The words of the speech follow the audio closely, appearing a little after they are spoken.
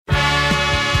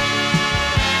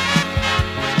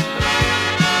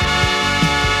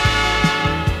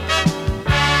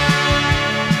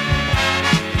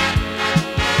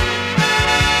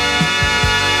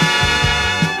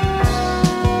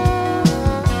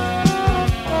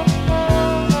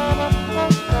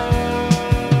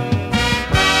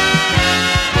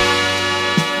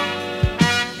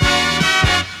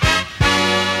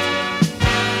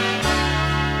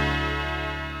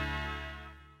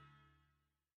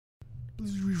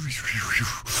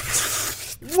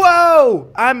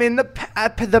Whoa! I'm in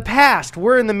the past.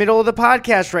 We're in the middle of the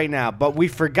podcast right now, but we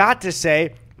forgot to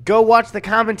say, go watch the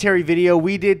commentary video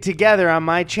we did together on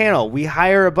my channel. We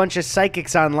hire a bunch of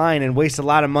psychics online and waste a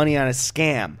lot of money on a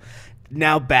scam.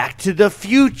 Now back to the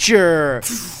future. It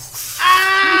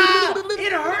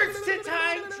hurts to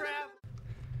time travel.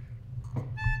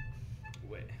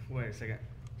 Wait a second.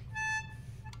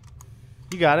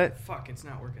 You got it? Fuck, it's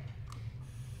not working.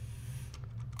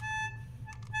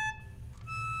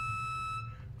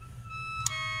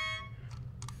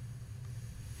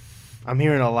 I'm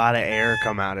hearing a lot of air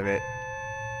come out of it.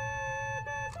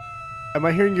 Am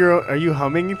I hearing are you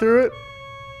humming through it?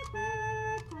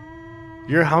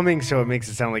 You're humming so it makes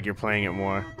it sound like you're playing it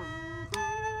more.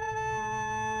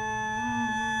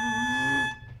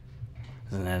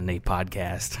 It's an Eddy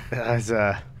podcast.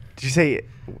 Did you say,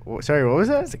 sorry, what was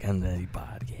that? It's a Gun and Eddy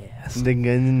podcast. The Gun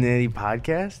and Eddy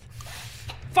podcast?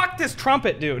 Fuck this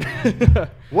trumpet, dude.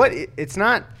 What? It's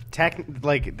not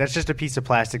that's just a piece of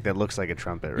plastic that looks like a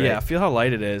trumpet, right? Yeah, feel how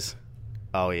light it is.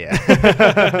 Oh, yeah.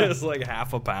 It's like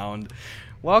half a pound.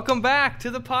 Welcome back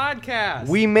to the podcast.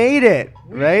 We made it,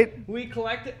 right? We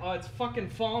collected. Oh, it's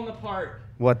fucking falling apart.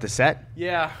 What, the set?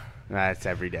 Yeah. That's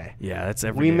every day. Yeah, that's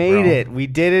every day. We made it. We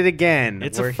did it again.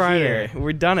 It's a Friday. Here.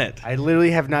 We've done it. I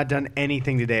literally have not done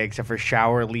anything today except for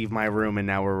shower, leave my room, and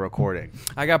now we're recording.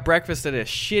 I got breakfast at a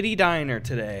shitty diner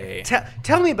today.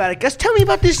 Tell me about it, Gus. Tell me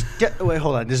about this. Wait,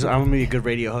 hold on. I'm going to be a good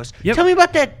radio host. Yep. Tell me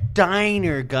about that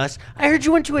diner, Gus. I heard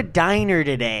you went to a diner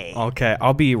today. Okay,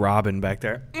 I'll be Robin back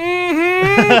there.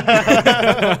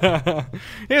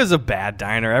 It was a bad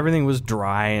diner. Everything was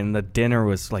dry, and the dinner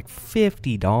was like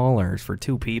 $50 for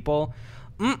two people.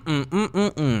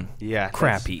 Yeah,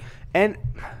 crappy. And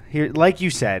here, like you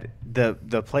said,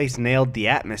 the place nailed the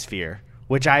atmosphere,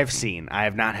 which I've seen. I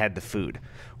have not had the food,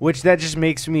 which that just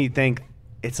makes me think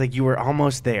it's like you were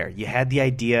almost there. You had the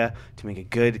idea to make a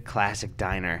good classic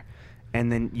diner,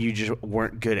 and then you just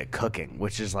weren't good at cooking,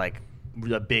 which is like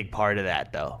a big part of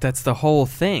that, though. That's the whole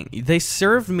thing. They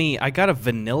served me, I got a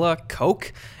vanilla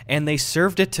Coke, and they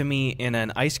served it to me in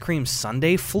an ice cream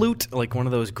sundae flute, like one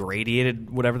of those gradiated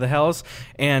whatever the hell's.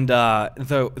 And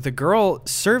the girl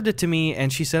served it to me,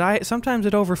 and she said, sometimes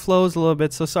it overflows a little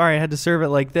bit, so sorry, I had to serve it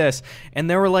like this. And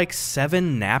there were like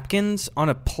 7 napkins on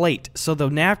a plate. So the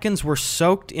napkins were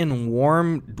soaked in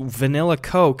warm vanilla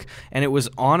Coke, and it was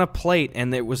on a plate,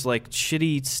 and it was like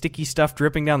shitty, sticky stuff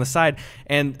dripping down the side.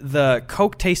 And the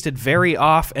Coke tasted very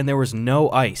off, and there was no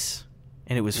ice.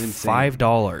 And it was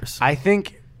 $5. I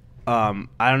think... I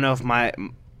don't know if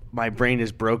my brain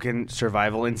is broken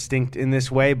survival instinct in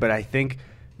this way, but I think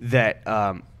that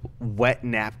wet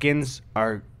napkins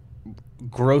are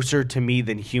grosser to me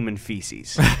than human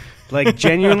feces. Like,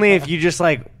 genuinely, if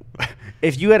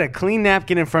you had a clean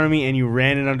napkin in front of me and you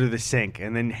ran it under the sink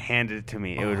and then handed it to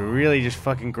me, it would really just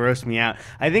fucking gross me out.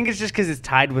 I think it's just because it's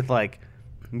tied with, like,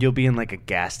 you'll be in, like, a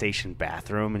gas station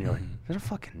bathroom and you're like, is there a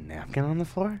fucking napkin on the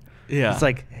floor? Yeah. It's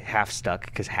like half stuck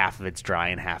because half of it's dry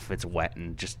and half of it's wet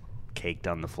and just caked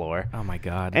on the floor. Oh, my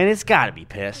God. And it's got to be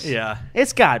piss. Yeah.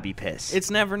 It's got to be piss.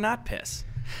 It's never not piss.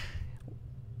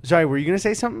 Sorry, were you going to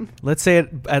say something? Let's say it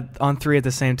on 3 at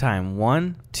the same time.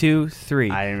 1, 2,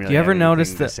 3. I didn't really Do you ever have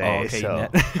notice anything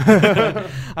that? to say, so.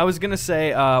 I was gonna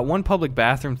say one public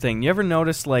bathroom thing. You ever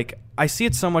notice, like, I see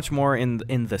it so much more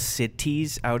in the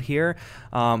cities out here,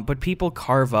 but people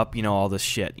carve up, all this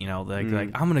shit. Like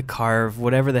I'm gonna carve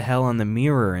whatever the hell on the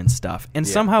mirror and stuff, and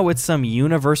somehow it's some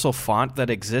universal font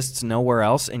that exists nowhere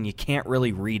else, and you can't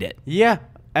really read it. Yeah.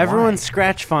 Everyone's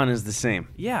scratch font is the same.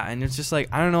 Yeah, and it's just like,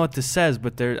 I don't know what this says,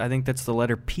 but I think that's the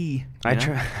letter P.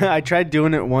 I tried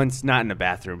doing it once, not in a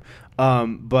bathroom,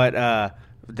 but out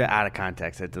of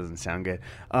context, that doesn't sound good.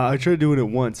 I tried doing it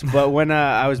once, but when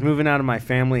I was moving out of my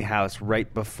family house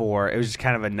right before, it was just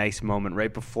kind of a nice moment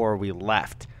right before we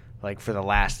left, like for the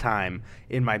last time,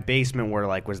 in my basement where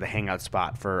like was the hangout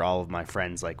spot for all of my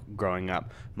friends like growing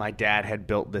up. My dad had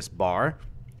built this bar,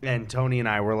 and Tony and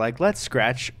I were like, let's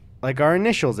scratch like our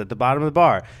initials at the bottom of the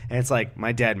bar. And it's like,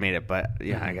 my dad made it, but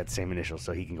yeah, I got the same initials,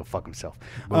 so he can go fuck himself.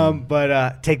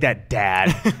 But take that,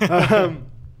 Dad.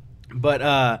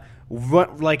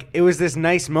 Like, it was this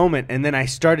nice moment, and then I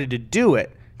started to do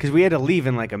it because we had to leave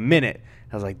in like a minute.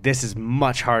 I was like, this is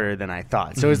much harder than I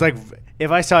thought. So it's like, if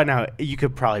I saw it now, you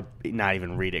could probably not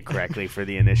even read it correctly for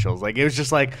the initials. Like, it was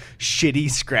just like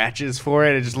shitty scratches for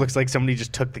it. It just looks like somebody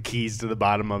just took the keys to the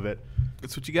bottom of it.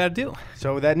 That's what you got to do.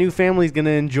 So that new family's going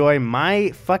to enjoy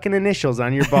my fucking initials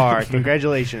on your bar.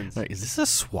 Congratulations. Is this a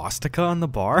swastika on the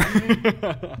bar? Do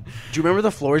you remember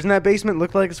the floors in that basement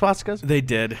looked like swastikas? They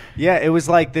did. Yeah, it was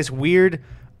like this weird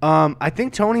I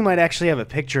think Tony might actually have a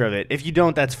picture of it. If you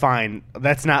don't, that's fine.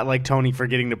 That's not like Tony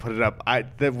forgetting to put it up.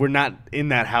 We're not in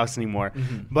that house anymore.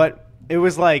 Mm-hmm. But it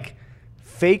was like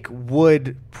fake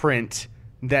wood print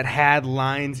that had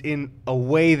lines in a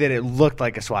way that it looked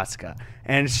like a swastika.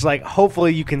 And it's just like,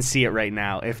 hopefully you can see it right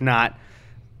now. If not,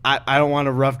 I don't want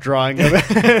a rough drawing of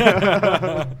it.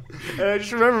 And I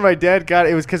just remember my dad got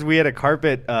it. It was because we had a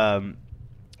carpet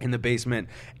in the basement,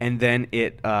 and then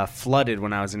it flooded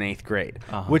when I was in 8th grade,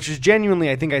 which is genuinely,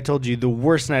 I think I told you, the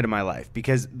worst night of my life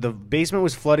because the basement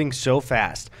was flooding so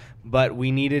fast, but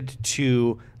we needed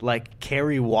to like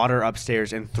carry water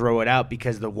upstairs and throw it out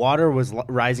because the water was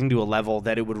rising to a level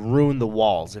that it would ruin the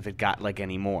walls if it got like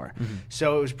any more. Mm-hmm.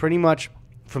 So it was pretty much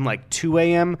from like 2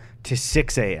 a.m. to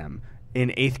 6 a.m. in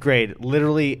 8th grade,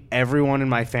 literally everyone in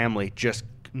my family just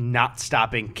not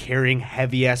stopping, carrying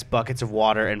heavy-ass buckets of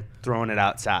water and throwing it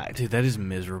outside. Dude, that is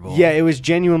miserable. Yeah, it was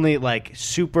genuinely, like,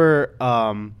 super...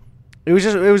 it was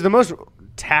the most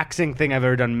taxing thing I've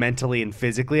ever done mentally and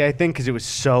physically, I think, because it was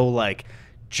so, like,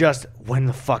 just, when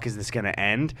the fuck is this going to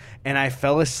end? And I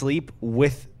fell asleep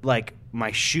with, like,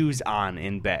 my shoes on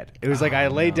in bed. It was like I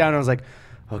laid down and I was like...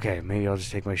 okay, maybe I'll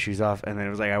just take my shoes off. And then it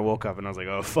was like I woke up and I was like,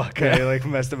 oh, fuck, I like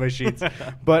messed up my sheets.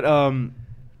 But,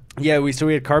 yeah, we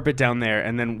had carpet down there,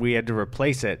 and then we had to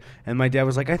replace it. And my dad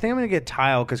was like, I think I'm going to get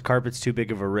tile because carpet's too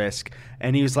big of a risk.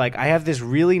 And he was like, I have this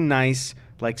really nice,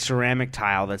 like, ceramic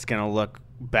tile that's going to look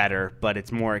better, but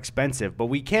it's more expensive. But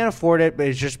we can't afford it, but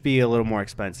it's just be a little more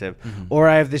expensive. Mm-hmm. Or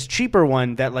I have this cheaper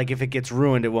one that, like, if it gets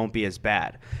ruined, it won't be as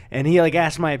bad. And he, like,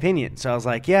 asked my opinion. So I was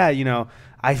like, yeah, you know,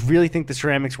 I really think the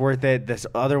ceramic's worth it. This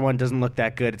other one doesn't look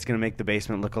that good. It's going to make the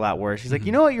basement look a lot worse. He's like,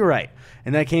 you know what? You're right.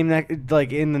 And that came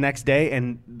in the next day,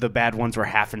 and the bad ones were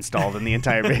half installed in the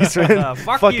entire basement.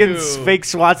 Fucking fake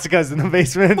swastikas in the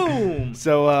basement. Boom.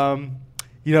 So,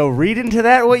 you know, read into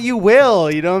that what you will.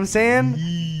 You know what I'm saying?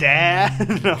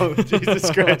 Dad. No,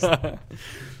 Jesus Christ.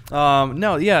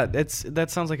 No, yeah, that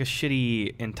sounds like a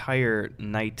shitty entire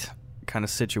night kind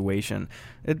of situation.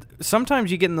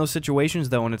 Sometimes you get in those situations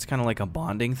though, and it's kind of like a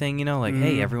bonding thing, you know, like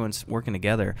hey, everyone's working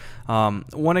together.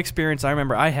 One experience I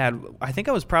remember I had, I think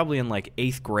I was probably in like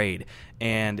 8th grade,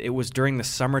 and it was during the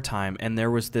summertime, and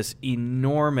there was this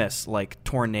enormous like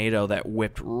tornado that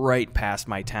whipped right past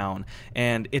my town,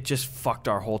 and it just fucked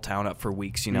our whole town up for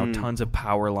weeks. You know, tons of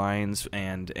power lines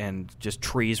and just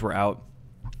trees were out.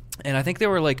 And I think there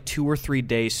were like 2 or 3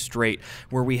 days straight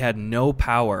where we had no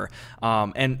power.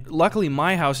 And luckily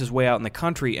my house is way out in the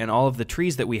country, and all of the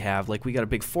trees that we have, like we got a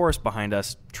big forest behind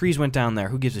us. Trees went down there.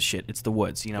 Who gives a shit? It's the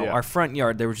woods. You know, Our front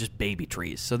yard, there was just baby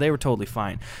trees. So they were totally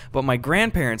fine. But my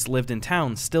grandparents lived in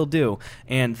town, still do.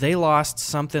 And they lost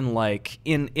something like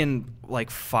in like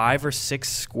 5 or 6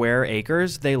 square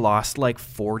acres, they lost like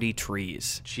 40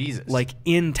 trees. Jesus. Like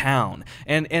in town.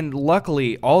 And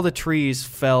luckily all the trees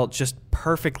fell just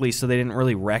perfectly, so they didn't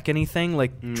really wreck anything.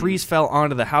 Like trees fell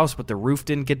onto the house, but the roof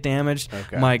didn't get damaged.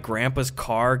 Okay. My grandpa's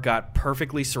car got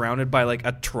perfectly surrounded by like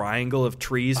a triangle of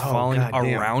trees falling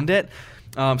around it.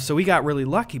 So we got really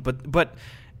lucky, but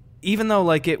even though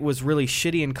like it was really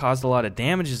shitty and caused a lot of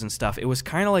damages and stuff, it was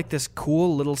kind of like this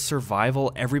cool little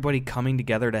survival, everybody coming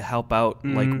together to help out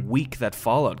like week that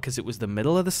followed, because it was the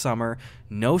middle of the summer,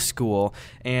 no school,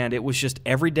 and it was just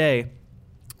every day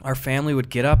our family would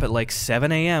get up at like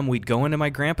 7 a.m. We'd go into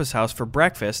my grandpa's house for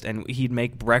breakfast, and he'd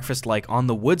make breakfast like on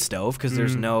the wood stove because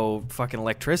there's no fucking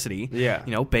electricity. Yeah.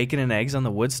 You know, bacon and eggs on the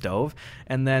wood stove.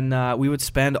 And then we would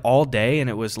spend all day, and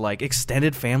it was like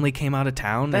extended family came out of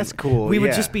town. That's cool. We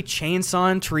would just be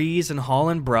chainsawing trees and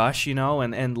hauling brush, you know,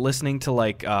 and listening to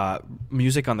like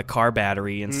music on the car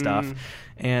battery and stuff.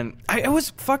 And it was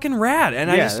fucking rad.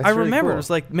 And I remember really cool. It was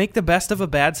like, make the best of a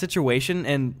bad situation.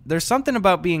 And there's something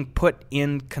about being put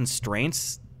in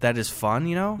constraints that is fun,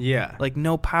 you know? Yeah. Like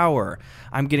no power.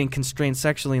 I'm getting constrained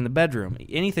sexually in the bedroom.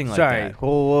 Anything like that. Sorry.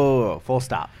 Whoa. Full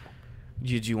stop.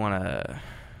 Did you want to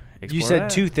explore You said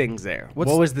that? 2 things there. What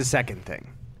was the second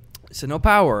thing? So no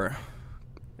power.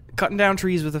 Cutting down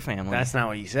trees with a family. That's not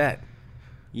what you said.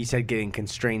 You said getting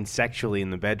constrained sexually in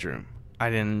the bedroom.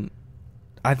 I didn't.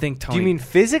 I think Tony... Do you mean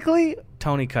physically?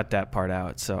 Tony cut that part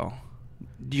out, so...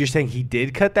 You're saying he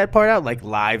did cut that part out, like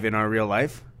live in our real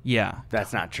life? Yeah.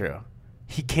 That's not true.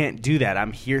 He can't do that.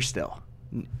 I'm here still.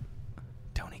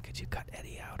 Tony, could you cut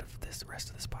Eddie out of the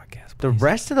rest of this podcast, please? The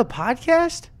rest of the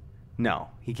podcast? No,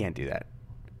 he can't do that.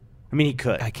 I mean, he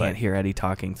could. I can't hear Eddie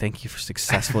talking. Thank you for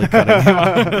successfully cutting him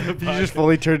out. You just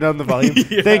fully turned down the volume?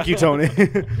 Yeah. Thank you, Tony.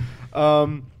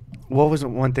 What was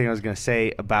one thing I was going to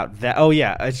say about that? Oh,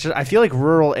 yeah. It's just, I feel like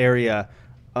rural area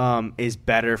is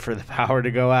better for the power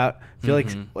to go out. I feel like,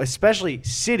 especially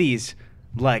cities,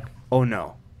 like, oh,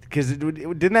 no. Because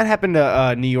didn't that happen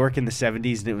to New York in the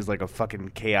 70s, and it was like a fucking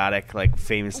chaotic, like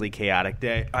famously chaotic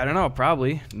day? I don't know,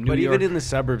 probably. But even in the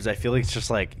suburbs, I feel like it's just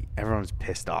like everyone's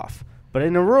pissed off. But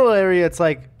in a rural area, it's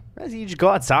like, you just go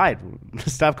outside.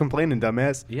 Stop complaining,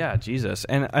 dumbass. Yeah, Jesus.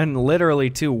 And literally,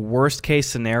 too, worst case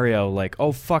scenario, like,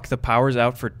 oh, fuck, the power's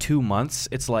out for 2 months.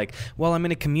 It's like, well, I'm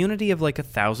in a community of like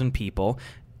 1,000 people.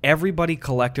 Everybody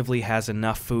collectively has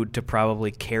enough food to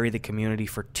probably carry the community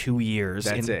for 2 years.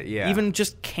 That's it, yeah. Even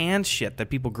just canned shit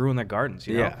that people grew in their gardens,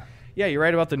 you know? Yeah. Yeah, you're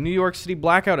right about the New York City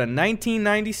blackout in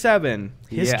 1997.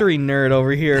 History nerd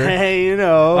over here. Hey, you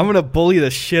know. I'm going to bully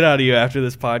the shit out of you after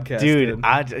this podcast. Dude,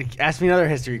 ask me another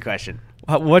history question.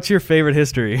 What's your favorite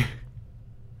history?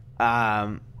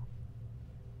 Dude,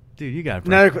 you got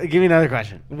it. Give me another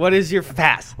question. What is your...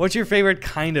 Pass. What's your favorite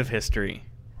kind of history?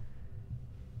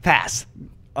 Pass.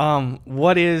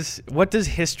 What does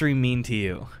history mean to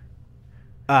you?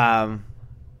 Come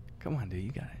on, dude,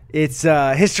 you got it. It's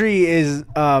history is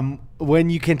when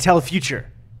you can tell the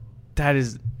future. That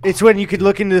is. It's when you could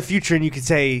look into the future and you could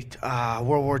say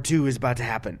World War II is about to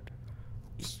happen.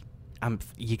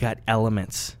 You got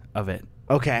elements of it.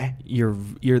 Okay. You're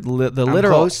the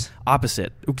literal close.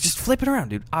 Opposite. Just flip it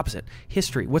around, dude. Opposite.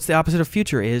 History. What's the opposite of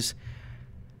future? Is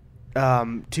 2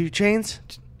 Chainz.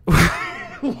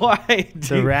 Why?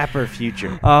 The rapper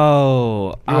Future.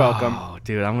 Oh, you're welcome. Oh,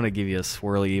 dude, I'm gonna give you a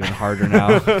swirly even harder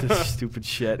now. This stupid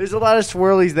shit. There's a lot of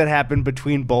swirlies that happen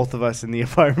between both of us in the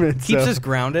apartment. Keeps us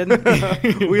grounded.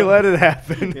 We let it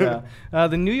happen. Yeah.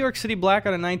 The New York City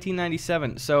blackout in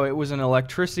 1997. So it was an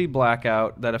electricity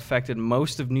blackout that affected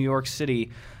most of New York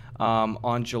City.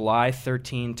 On July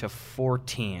 13 to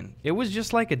 14. It was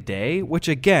just like a day, which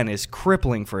again is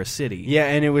crippling for a city. Yeah,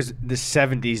 and it was the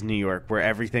 70s New York where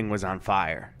everything was on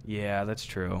fire. Yeah, that's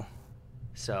true.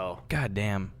 So, God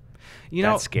damn.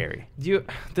 That's scary.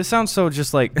 This sounds so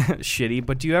just like shitty,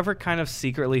 but do you ever kind of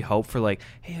secretly hope for like,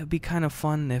 hey, it'd be kind of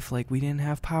fun if like we didn't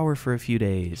have power for a few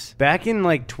days? Back in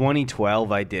like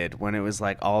 2012 I did, when it was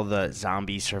like all the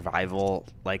zombie survival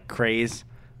like craze.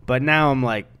 But now I'm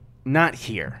like, not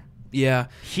here. Yeah.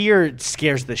 Here it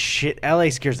scares the shit. LA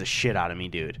scares the shit out of me,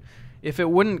 dude. If it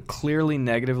wouldn't clearly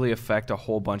negatively affect a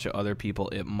whole bunch of other people,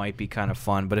 it might be kind of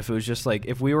fun. But if it was just like,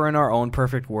 if we were in our own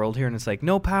perfect world here and it's like,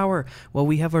 no power, well,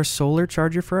 we have our solar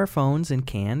charger for our phones and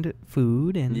canned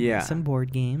food and some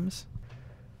board games.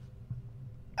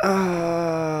 You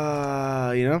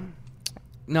know?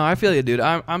 No, I feel you, dude.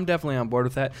 I'm definitely on board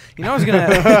with that. You know, I was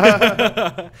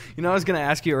gonna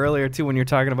ask you earlier too when you're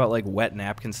talking about like wet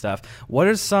napkin stuff. What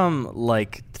are some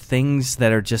like things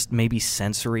that are just maybe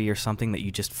sensory or something that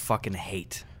you just fucking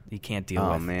hate? You can't deal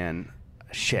with. Oh man,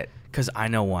 shit. Because I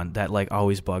know one that like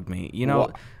always bugged me. You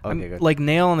know, okay, like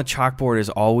nail on the chalkboard is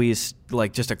always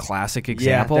like just a classic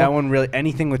example. Yeah, that one really.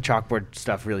 Anything with chalkboard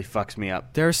stuff really fucks me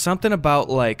up. There's something about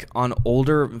like on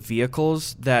older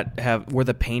vehicles that have where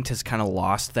the paint has kind of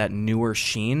lost that newer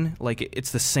sheen. Like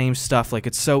it's the same stuff. Like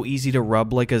it's so easy to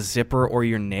rub like a zipper or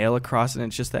your nail across, and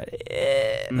it's just that,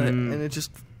 and it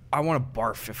just. I want to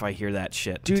barf if I hear that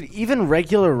shit. Dude, even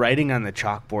regular writing on the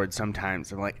chalkboard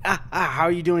sometimes, I'm like, how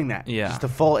are you doing that? Yeah.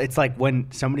 Just it's like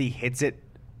when somebody hits it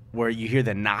where you hear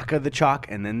the knock of the chalk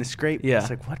and then the scrape. Yeah. It's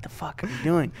like, what the fuck are you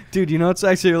doing? Dude, you know what's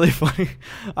actually really funny?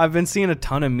 I've been seeing a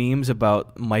ton of memes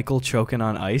about Michael choking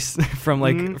on ice from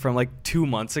like 2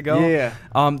 months ago. Yeah.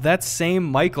 That same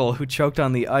Michael who choked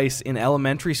on the ice in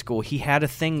elementary school, he had a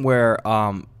thing where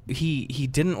he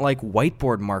didn't like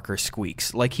whiteboard marker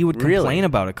squeaks. Like he would complain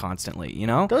about it constantly, you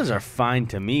know? Those are fine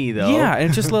to me though. Yeah,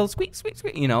 and just a little squeak, squeak,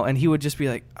 squeak, you know, and he would just be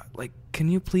like, can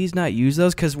you please not use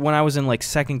those? Because when I was in like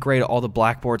second grade, all the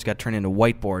blackboards got turned into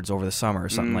whiteboards over the summer or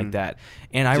something like that.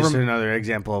 And just another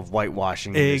example of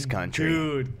whitewashing in this country.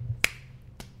 Dude.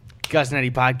 Gus and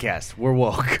Eddy podcast. We're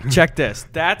woke. Check this.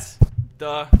 That's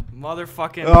the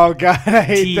motherfucking Oh God, I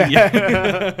hate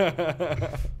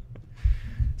that.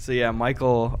 So yeah,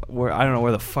 Michael, I don't know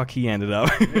where the fuck he ended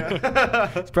up.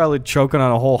 He's probably choking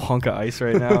on a whole hunk of ice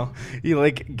right now. He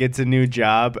like gets a new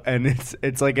job and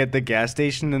it's like at the gas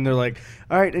station and they're like,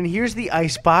 all right, and here's the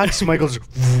ice box. Michael's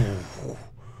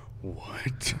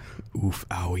what? Oof,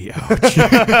 owie, ouch.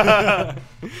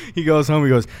 He goes home, he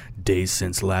goes, days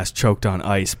since last choked on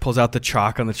ice. Pulls out the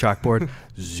chalk on the chalkboard.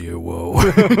 0.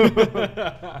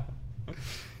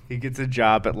 He gets a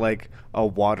job at like a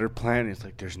water plant. He's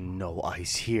like, there's no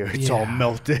ice here. It's all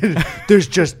melted. There's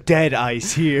just dead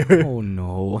ice here. Oh,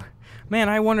 no. Man,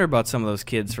 I wonder about some of those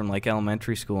kids from like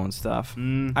elementary school and stuff.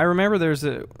 I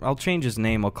remember I'll change his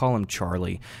name. I'll call him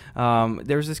Charlie.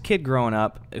 There was this kid growing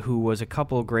up who was a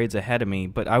couple of grades ahead of me,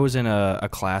 but I was in a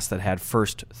class that had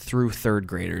first through third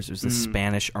graders. It was the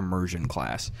Spanish immersion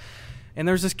class. And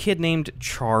there's this kid named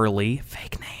Charlie,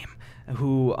 fake name,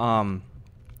 who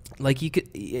like you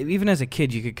could, even as a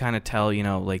kid, you could kind of tell, you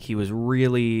know, like he was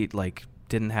really like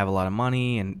didn't have a lot of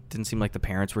money and didn't seem like the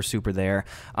parents were super there.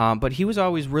 But he was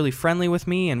always really friendly with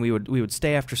me, and we would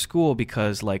stay after school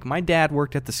because like my dad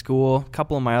worked at the school, a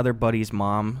couple of my other buddies'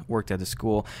 mom worked at the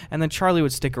school, and then Charlie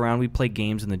would stick around. We'd play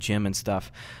games in the gym and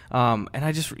stuff. And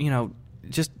I just, you know,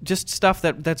 just stuff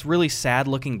that's really sad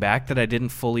looking back that I didn't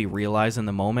fully realize in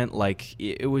the moment. Like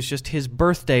it was just his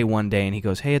birthday one day, and he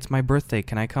goes, "Hey, it's my birthday.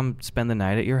 Can I come spend the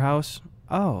night at your house?"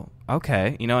 Oh,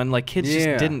 okay. You know, and like kids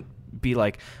just didn't be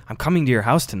like, "I'm coming to your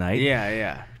house tonight."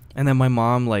 Yeah. And then my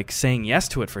mom like saying yes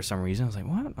to it for some reason. I was like,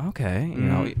 "What? Okay." You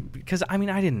know, because I mean,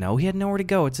 I didn't know. He had nowhere to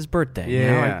go. It's his birthday. Yeah.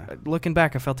 You know? Looking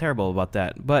back, I felt terrible about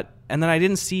that. And then I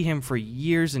didn't see him for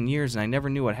years and years, and I never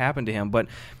knew what happened to him. But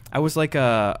I was like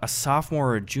a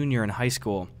sophomore or a junior in high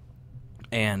school,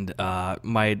 and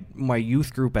my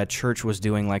youth group at church was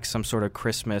doing like some sort of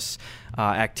Christmas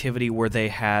activity where they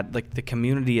had like the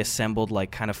community assembled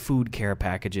like kind of food care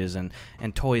packages and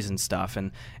toys and stuff,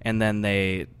 and then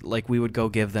they like we would go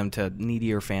give them to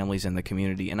needier families in the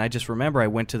community. And I just remember I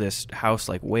went to this house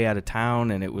like way out of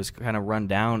town, and it was kind of run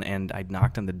down, and I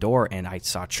knocked on the door and I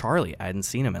saw Charlie. I hadn't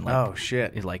seen him in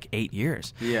like 8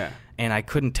 years. Yeah. And I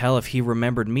couldn't tell if he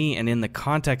remembered me, and in the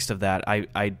context of that,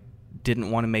 I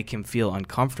didn't want to make him feel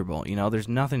uncomfortable. You know, there's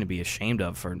nothing to be ashamed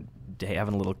of for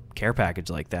having a little care package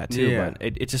like that too. Yeah. But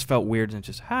it just felt weird, and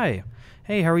just, "Hi,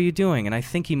 hey, how are you doing?" And I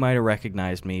think he might have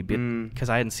recognized me because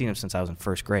I hadn't seen him since I was in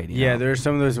first grade. You know? There are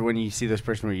some of those when you see this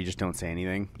person where you just don't say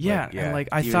anything. Yeah, and like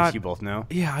I even thought if you both know.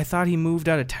 Yeah, I thought he moved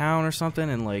out of town or something,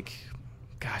 and like,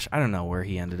 gosh, I don't know where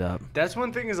he ended up. That's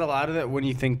one thing is a lot of that when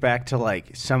you think back to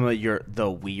like some of the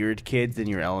weird kids in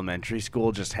your elementary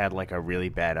school just had like a really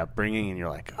bad upbringing, and you're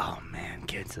like, oh man,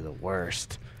 kids are the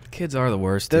worst. Kids are the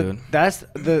worst, dude. That's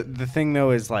the thing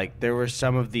though is like there were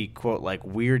some of the quote like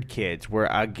weird kids where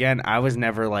again I was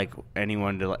never like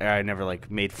anyone to I never like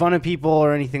made fun of people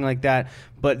or anything like that,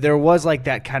 but there was like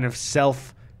that kind of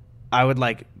I would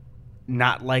like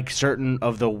not like certain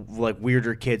of the like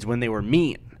weirder kids when they were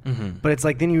mean. Mm-hmm. But it's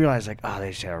like then you realize like, oh, they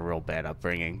just had a real bad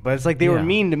upbringing. But it's like they were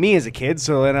mean to me as a kid,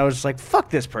 so then I was just like, fuck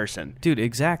this person. Dude,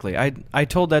 exactly. I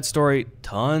told that story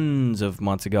tons of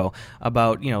months ago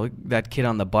about, you know, that kid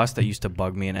on the bus that used to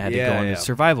bug me, and I had to go into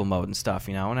survival mode and stuff,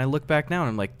 you know. And I look back now and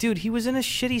I'm like, dude, he was in a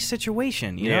shitty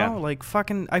situation, you know? Like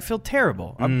fucking I feel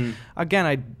terrible. Again,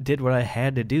 I did what I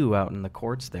had to do out in the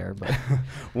courts there, but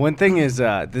one thing is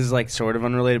this is like sort of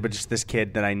unrelated, but just this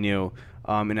kid that I knew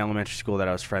in elementary school that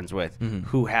I was friends with,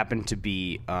 who happened to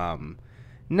be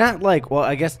not like, well,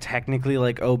 I guess technically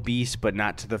like obese, but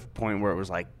not to the point where it was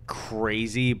like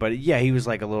crazy. But yeah, he was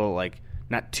like a little like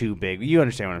not too big. You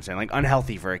understand what I'm saying? Like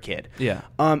unhealthy for a kid. Yeah.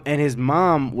 And his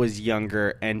mom was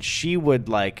younger, and she would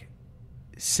like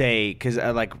say, because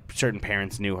like certain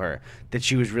parents knew her, that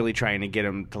she was really trying to get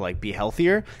him to like be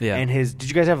healthier. Yeah. And did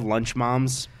you guys have lunch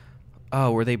moms?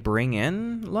 Oh, were they bring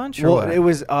in lunch? Or well, what? it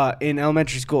was in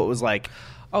elementary school. It was like,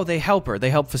 oh, they help her. They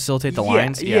help facilitate the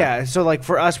lines. Yeah. So like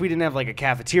for us, we didn't have like a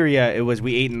cafeteria. It was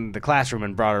we ate in the classroom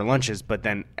and brought our lunches. But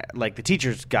then like the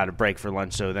teachers got a break for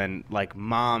lunch. So then like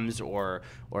moms or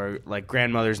like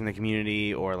grandmothers in the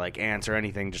community or like aunts or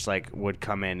anything just like would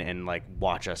come in and like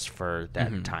watch us for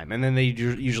that time. And then they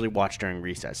usually watch during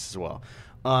recess as well.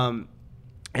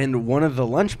 And one of the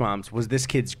lunch moms was this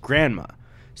kid's grandma.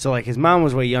 So, like, his mom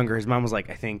was way younger. His mom was, like,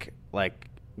 I think, like,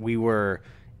 we were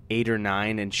 8 or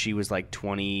 9, and she was, like,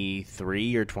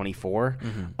 23 or 24.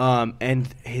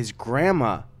 And his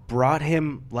grandma brought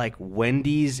him, like,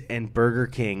 Wendy's and Burger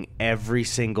King every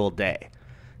single day.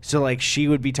 So, like, she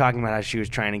would be talking about how she was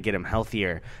trying to get him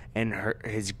healthier, and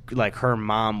her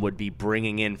mom would be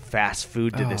bringing in fast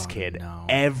food to this kid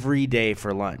every day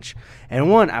for lunch.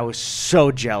 And I was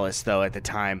so jealous, though, at the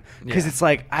time, because it's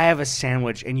like, I have a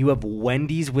sandwich, and you have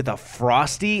Wendy's with a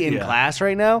Frosty in class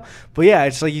right now? But, yeah,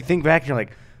 it's like, you think back, and you're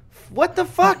like, what the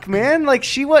fuck, man? Like,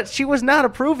 she was not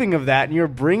approving of that, and you're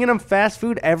bringing them fast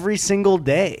food every single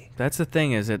day. That's the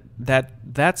thing, is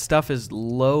that stuff is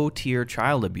low-tier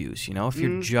child abuse, you know, if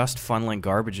you're just funneling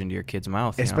garbage into your kid's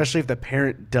mouth. Especially if the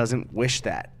parent doesn't wish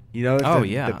that. You know,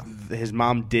 his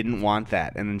mom didn't want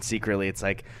that, and then secretly it's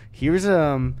like, here's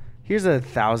a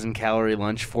 1,000-calorie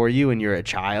lunch for you, and you're a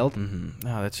child.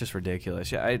 No, that's just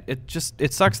ridiculous. Yeah,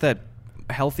 it sucks that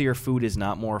healthier food is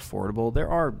not more affordable. There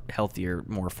are healthier,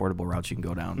 more affordable routes you can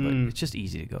go down, but it's just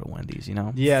easy to go to Wendy's, you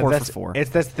know? Yeah, 4 for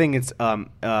 $4. That's the thing. It's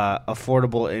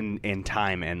affordable in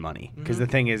time and money. Because the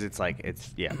thing is, it's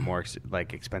more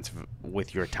expensive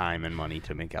with your time and money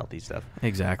to make healthy stuff.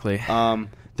 Exactly.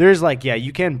 There's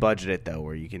you can budget it though,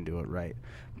 where you can do it right.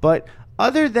 But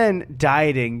other than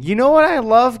dieting, you know what I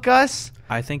love, Gus?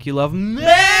 I think you love mail.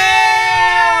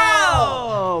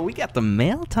 We got the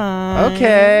mail time.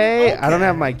 Okay. I don't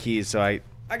have my keys, so I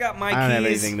got my keys. don't have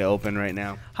anything to open right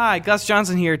now. Hi, Gus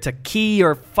Johnson here to key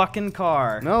your fucking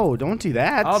car. No, don't do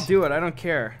that. I'll do it. I don't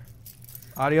care.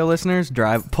 Audio listeners,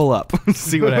 pull up.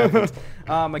 See what happens.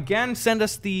 Again, send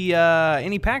us the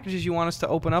any packages you want us to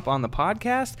open up on the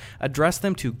podcast. Address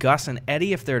them to Gus and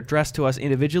Eddie. If they're addressed to us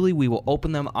individually, we will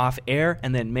open them off air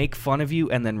and then make fun of you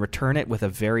and then return it with a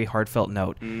very heartfelt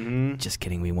note. Mm-hmm. Just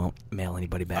kidding. We won't mail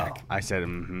anybody back. Oh, I said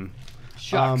mm-hmm.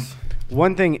 Shucks.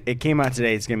 One thing, it came out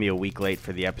today. It's going to be a week late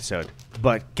for the episode.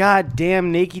 But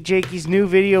goddamn, Nakey Jakey's new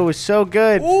video was so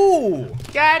good. Ooh.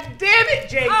 God damn it,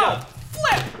 Jacob. Oh,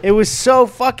 flip. It was so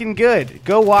fucking good.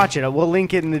 Go watch it. We'll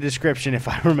link it in the description if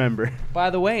I remember.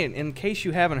 By the way, in case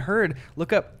you haven't heard,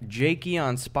 look up Jakey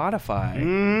on Spotify.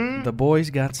 Mm-hmm. The boy's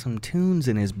got some tunes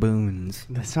in his boons.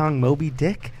 The song Moby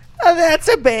Dick? Oh, that's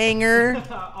a banger.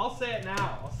 I'll say it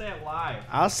now. I'll say it live.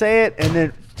 I'll say it, and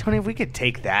then, Tony, if we could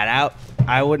take that out,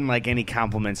 I wouldn't like any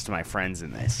compliments to my friends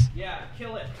in this. Yeah,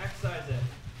 kill it. Excise it.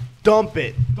 Dump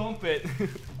it. Dump it.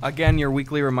 Again, your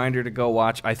weekly reminder to go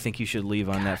watch I Think You Should Leave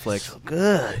on Netflix. So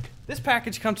good. This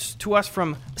package comes to us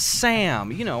from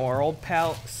Sam. You know, our old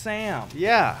pal Sam.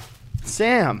 Yeah.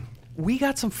 Sam. We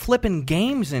got some flipping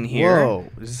games in here. Whoa.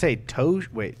 Does it say toe?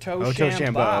 Wait. Toe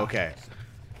Shambo. Okay.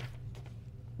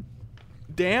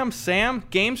 Damn, Sam.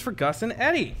 Games for Gus and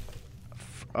Eddie.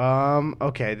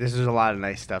 Okay. This is a lot of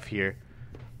nice stuff here.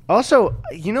 Also,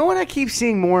 you know what I keep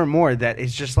seeing more and more that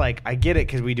it's just like, I get it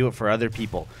because we do it for other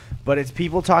people, but it's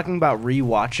people talking about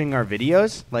rewatching our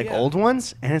videos, like old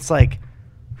ones, and it's like,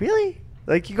 really?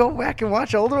 Like, you go back and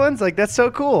watch older ones? Like, that's so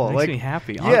cool. Makes me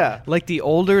happy. Yeah. Like, the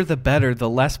older, the better. The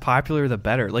less popular, the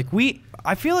better. Like,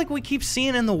 I feel like we keep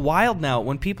seeing in the wild now,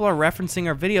 when people are referencing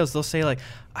our videos, they'll say, like,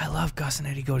 I love Gus and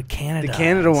Eddie go to Canada. The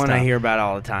Canada one I hear about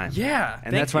all the time. Yeah.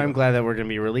 And that's why I'm glad that we're going to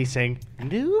be releasing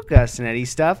new Gus and Eddie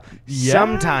stuff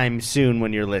sometime soon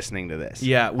when you're listening to this.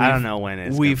 Yeah. I don't know when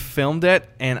it's We've filmed it,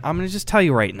 and I'm going to just tell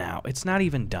you right now, it's not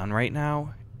even done right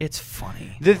now. It's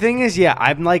funny. The thing is,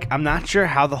 I'm not sure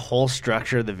how the whole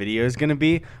structure of the video is going to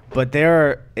be, but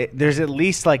there's at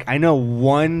least, like, I know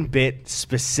one bit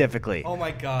specifically. Oh, my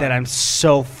God. That I'm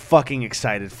so fucking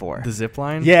excited for. The zip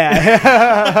line?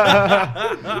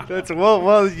 Yeah.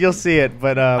 Well, you'll see it,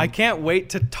 but I can't wait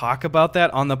to talk about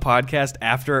that on the podcast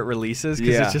after it releases,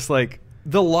 because it's just like,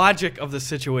 the logic of the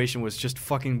situation was just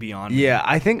fucking beyond me. Yeah,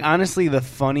 I think honestly the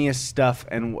funniest stuff,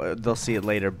 and they'll see it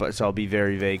later, but so I'll be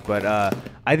very vague. But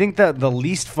I think the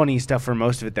least funny stuff for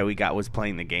most of it that we got was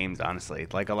playing the games. Honestly,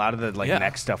 like a lot of the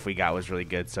next stuff we got was really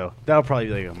good. So that'll probably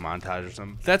be like a montage or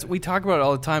something. We talk about it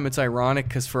all the time. It's ironic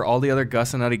because for all the other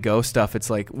Gus and Nutty Go stuff, it's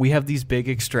like we have these big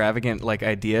extravagant like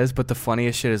ideas, but the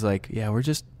funniest shit is like, yeah, we're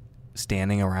just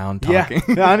standing around talking.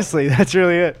 Yeah, honestly, that's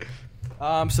really it.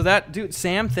 So that dude,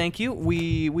 Sam, thank you.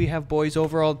 We have boys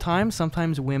over all the time,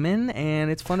 sometimes women,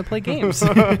 and it's fun to play games.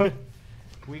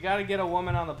 We got to get a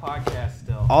woman on the podcast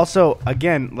still. Also,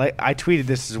 again, like I tweeted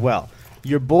this as well.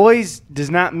 Your boys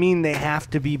does not mean they have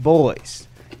to be boys.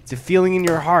 It's a feeling in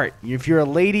your heart. If you're a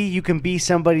lady, you can be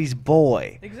somebody's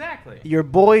boy. Exactly. Your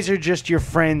boys are just your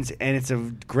friends, and it's a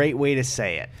great way to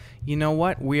say it. You know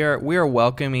what? We are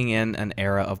welcoming in an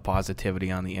era of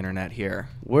positivity on the internet here.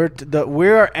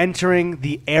 We're entering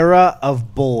the era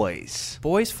of boys.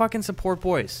 Boys fucking support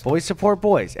boys. Boys support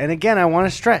boys. And again, I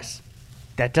want to stress,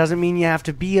 that doesn't mean you have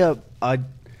to be a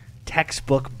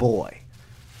textbook boy.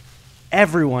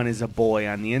 Everyone is a boy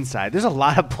on the inside. There's a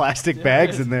lot of plastic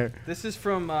bags in there. This is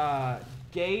from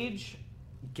Gage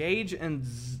and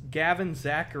Gavin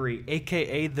Zachary,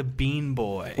 a.k.a. the Bean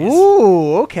Boys.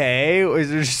 Ooh, okay. Is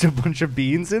there just a bunch of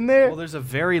beans in there? Well, there's a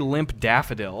very limp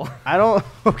daffodil.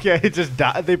 Okay, it just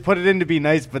died. They put it in to be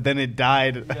nice, but then it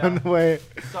died on the way.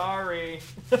 Sorry.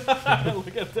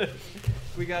 Look at this.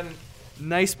 We got a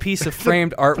nice piece of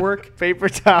framed artwork. Paper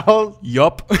towels.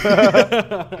 Yup.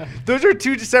 Those are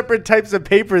two separate types of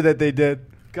paper that they did.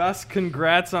 Gus,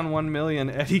 congrats on 1 million.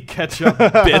 Eddie, catch up,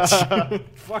 bitch.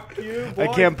 Fuck you, boy. I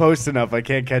can't post enough. I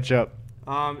can't catch up.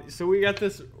 So we got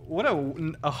this. What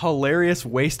a hilarious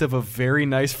waste of a very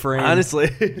nice frame.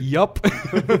 Honestly. Yup.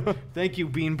 Thank you,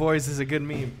 Bean Boys. This is a good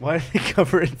meme. Why did they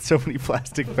cover it in so many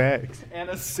plastic bags? And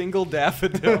a single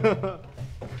daffodil.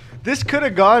 This could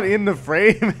have gone in the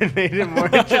frame and made it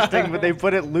more interesting, but they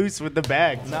put it loose with the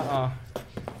bags. Nuh-uh.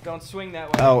 Don't swing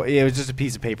that way. Oh, yeah, it was just a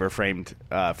piece of paper framed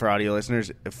for audio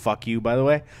listeners. Fuck you, by the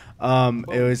way.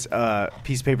 It was a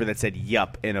piece of paper that said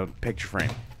yup in a picture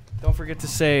frame. Don't forget to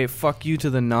say fuck you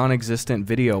to the non-existent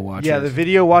video watchers. Yeah, the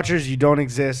video watchers, you don't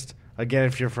exist. Again,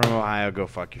 if you're from Ohio, go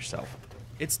fuck yourself.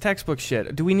 It's textbook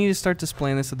shit. Do we need to start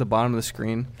displaying this at the bottom of the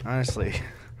screen? Honestly.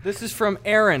 This is from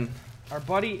Aaron, our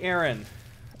buddy Aaron.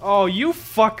 Oh, you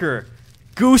fucker.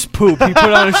 Goose poop he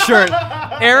put on his shirt.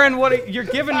 Aaron, you're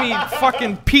giving me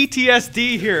fucking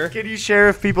PTSD here. Can you share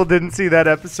if people didn't see that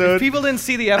episode? If people didn't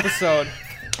see the episode.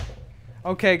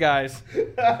 Okay, guys.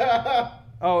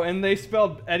 Oh, and they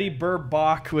spelled Eddy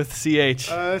Burbach with CH.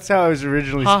 That's how it was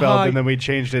originally spelled, and then we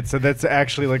changed it. So that's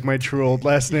actually like my true old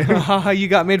last name. You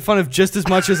got made fun of just as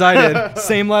much as I did.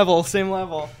 Same level.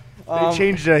 They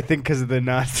changed it, I think, because of the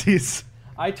Nazis.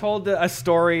 I told a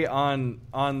story on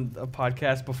a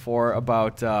podcast before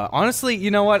about honestly, you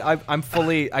know what?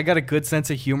 I got a good sense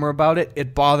of humor about it.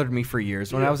 It bothered me for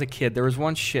years. When I was a kid, there was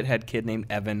one shithead kid named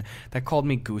Evan that called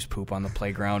me goose poop on the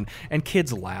playground, and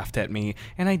kids laughed at me,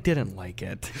 and I didn't like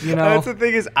it. You know, that's the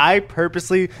thing is, I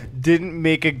purposely didn't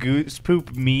make a goose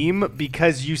poop meme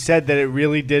because you said that it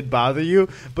really did bother you.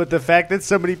 But the fact that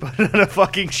somebody put it on a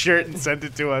fucking shirt and sent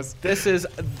it to us, this is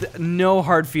no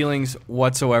hard feelings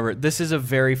whatsoever. This is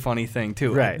a very funny thing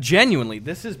too. Right. Genuinely,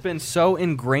 this has been so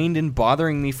ingrained in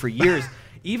bothering me for years.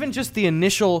 Even just the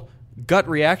initial gut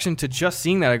reaction to just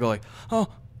seeing that, I go like, oh,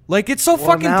 like it's so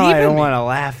fucking now deep I in don't me. want to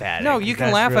laugh at it. No, you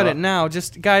can laugh at it now.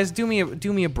 Just guys, do me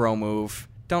a bro move.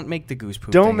 Don't make the goose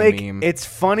poop. Don't thing make a meme. it's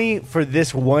funny for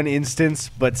this one instance,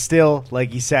 but still,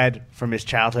 like he said, from his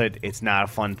childhood, it's not a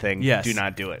fun thing. Yes. Do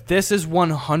not do it. This is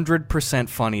 100%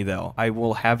 funny though. I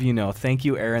will have you know. Thank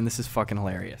you, Aaron. This is fucking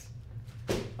hilarious.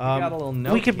 Got a little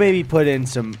note we could maybe put in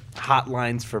some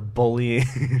hotlines for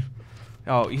bullying.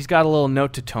 Oh, he's got a little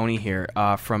note to Tony here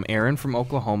from Aaron from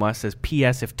Oklahoma. Says,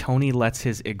 P.S. If Tony lets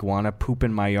his iguana poop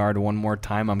in my yard one more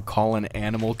time, I'm calling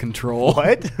animal control.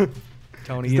 What?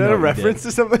 Tony, is you that know a reference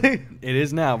to something? It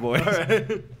is now, boys. All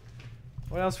right.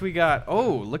 What else we got?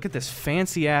 Oh, look at this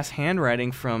fancy-ass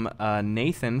handwriting from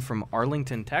Nathan from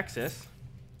Arlington, Texas.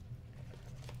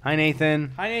 Hi,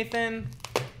 Nathan. Hi, Nathan.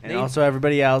 And also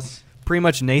everybody else. Pretty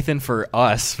much Nathan for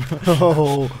us.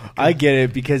 Oh, I get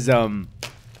it because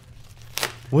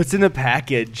what's in the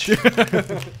package?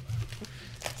 Is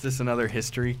this another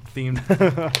history themed?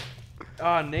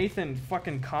 Nathan,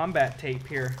 fucking combat tape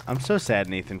here. I'm so sad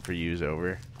Nathan for you's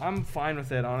over. I'm fine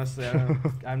with it, honestly.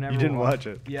 I've never. You didn't watch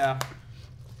it. Yeah.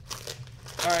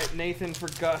 All right, Nathan for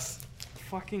Gus.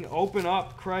 Fucking open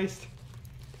up, Christ.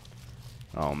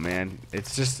 Oh man,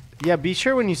 it's just be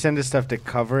sure when you send us stuff to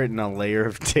cover it in a layer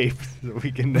of tape so we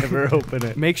can never open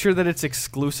it. Make sure that it's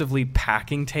exclusively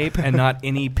packing tape and not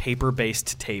any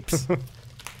paper-based tapes.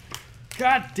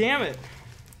 God damn it.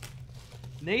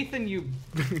 Nathan, you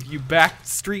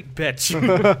backstreet bitch.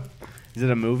 Is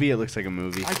it a movie? It looks like a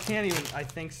movie. I can't even. I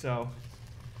think so.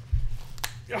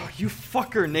 Oh, you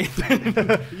fucker,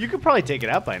 Nathan. You could probably take it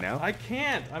out by now. I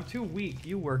can't. I'm too weak.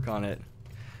 You work on it.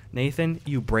 Nathan,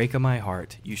 you break my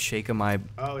heart. You shake my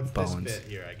bones. This bit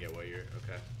here. I get what you're.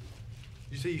 Okay.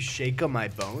 You say you shake my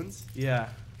bones? Yeah.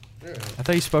 Right. I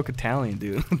thought you spoke Italian,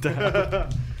 dude.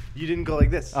 You didn't go like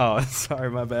this. Oh, sorry,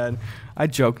 my bad. I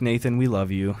joke, Nathan. We love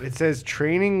you. It says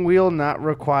 "Training Wheel Not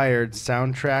Required"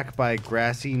 soundtrack by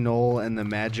Grassy Knoll and the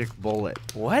Magic Bullet.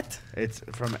 What? It's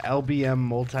from LBM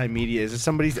Multimedia. Is this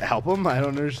somebody's album? I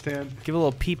don't understand. Give a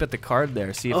little peep at the card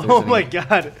there. See if there's Oh any... my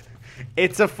god.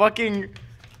 It's a fucking...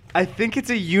 I think it's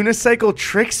a unicycle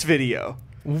tricks video.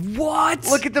 What?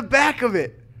 Look at the back of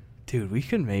it. Dude, we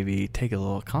could maybe take a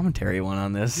little commentary one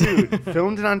on this. Dude,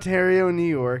 filmed in Ontario and New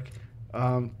York.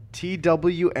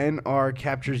 TWNR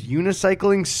captures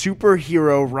unicycling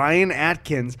superhero Ryan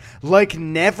Atkins like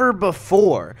never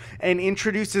before and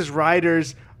introduces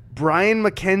riders Brian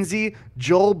McKenzie,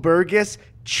 Joel Burgess,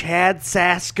 Chad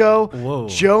Sasko, Whoa.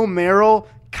 Joe Merrill,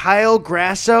 Kyle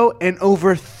Grasso, and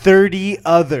over 30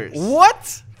 others.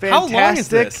 What? Fantastic. How long is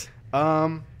this?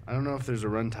 I don't know if there's a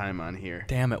runtime on here.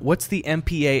 Damn it. What's the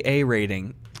MPAA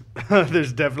rating?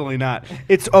 There's definitely not.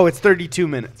 It's 32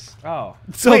 minutes. Oh.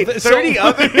 Wait, 30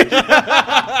 others?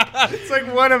 It's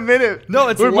like 1 a minute. No,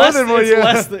 it's We're less more than than one.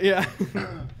 one, Less than,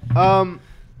 yeah.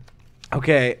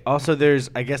 Okay, also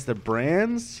there's, I guess, the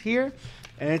brands here.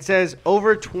 And it says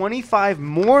over 25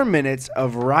 more minutes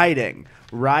of riding,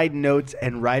 ride notes,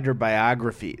 and rider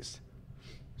biographies.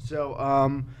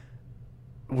 So,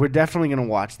 we're definitely going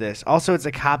to watch this. Also, it's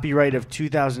a copyright of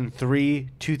 2003,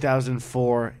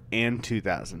 2004, and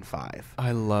 2005.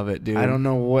 I love it, dude. I don't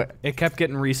know what... It kept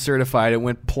getting recertified. It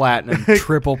went platinum,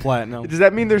 triple platinum. Does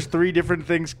that mean there's 3 different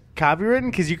things copywritten?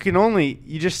 Because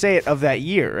you just say it of that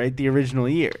year, right? The original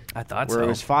year. I thought where so. it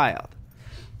was filed.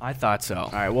 I thought so.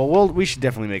 All right, well, we should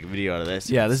definitely make a video out of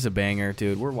this. Yeah, this is a banger,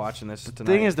 dude. We're watching this tonight. The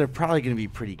thing is, they're probably going to be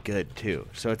pretty good, too.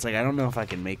 So it's like, I don't know if I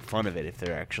can make fun of it if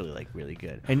they're actually, like, really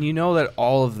good. And you know that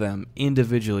all of them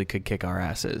individually could kick our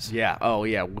asses. Yeah. Oh,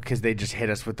 yeah, because they just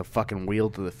hit us with the fucking wheel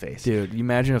to the face. Dude, you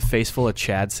imagine a face full of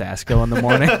Chad Sasko in the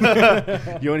morning?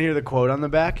 You want to hear the quote on the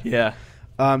back? Yeah.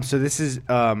 So this is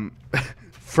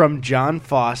from John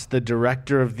Foss, the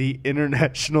director of the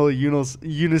International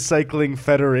Unicycling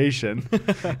Federation.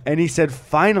 And he said,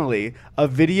 finally, a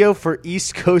video for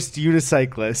East Coast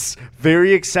unicyclists.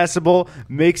 Very accessible,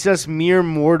 makes us mere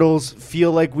mortals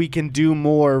feel like we can do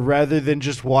more rather than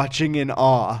just watching in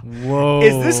awe. Whoa.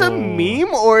 Is this a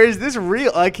meme or is this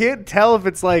real? I can't tell if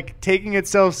it's like taking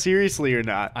itself seriously or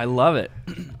not. I love it.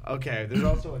 Okay, there's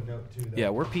also a note too. Yeah,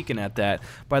 we're peeking at that.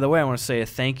 By the way, I want to say a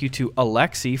thank you to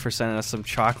Alexi for sending us some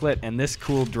chocolate and this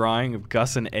cool drawing of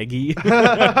Gus and Eggy.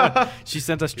 She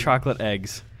sent us chocolate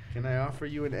eggs. Can I offer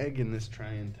you an egg in this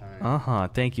trying time? Uh-huh.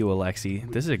 Thank you, Alexi.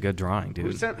 This is a good drawing, dude.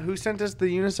 Who sent us the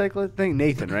unicycle thing?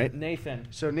 Nathan, right? Nathan.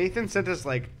 So Nathan sent us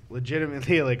like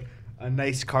legitimately like a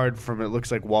nice card from, it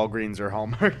looks like Walgreens or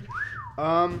Hallmark.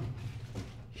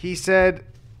 He said,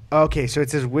 okay, so it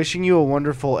says wishing you a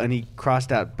wonderful, and he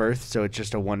crossed out birth, so it's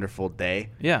just a wonderful day.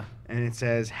 Yeah. And it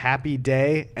says happy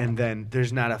day, and then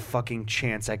there's not a fucking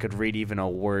chance I could read even a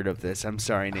word of this. I'm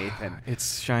sorry, Nathan.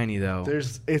 It's shiny, though.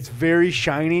 It's very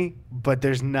shiny, but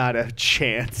there's not a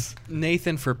chance.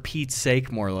 Nathan, for Pete's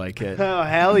sake, more like it. Oh,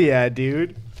 hell yeah,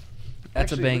 dude.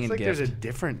 That's Actually, a banging looks like gift. There's a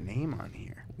different name on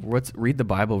here. Read the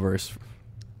Bible verse.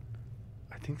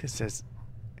 I think this says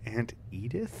Aunt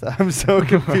Edith. I'm so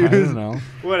confused. I don't know.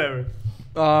 Whatever.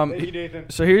 Thank you, Nathan.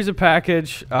 So here's a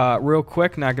package, real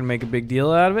quick. Not going to make a big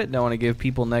deal out of it. Don't want to give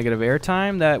people negative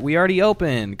airtime. That we already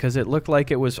opened because it looked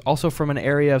like it was also from an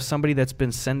area of somebody that's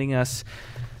been sending us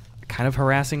kind of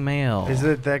harassing mail. Is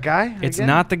it that guy? It's again?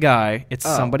 not the guy. It's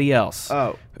somebody else.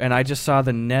 Oh. And I just saw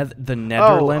the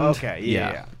Netherland. Oh, okay.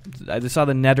 Yeah. I just saw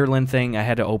the Netherland thing. I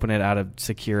had to open it out of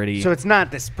security. So it's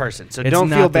not this person. So It's don't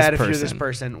not feel this bad if you're this person.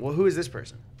 person. Well, who is this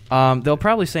person? They'll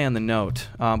probably say on the note,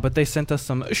 but they sent us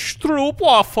some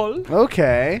stroopwafel.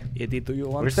 Okay. Eddy, do you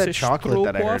want Where's some that chocolate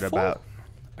that I heard stroopwafel? about?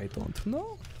 I don't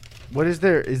know. What is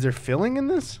there? Is there filling in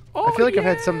this? Oh, I feel like I've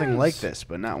had something like yes. this,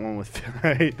 but not one with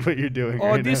right, what you're doing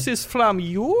Oh, right this now. is from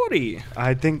Yuri.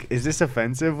 I think, is this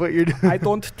offensive what you're doing? I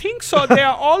don't think so. They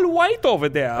are all white over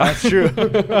there. That's true.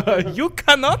 You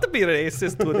cannot be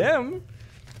racist to them.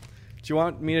 Do you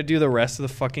want me to do the rest of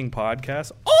the fucking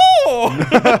podcast?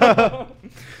 Oh!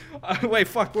 Wait,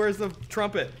 fuck, where's the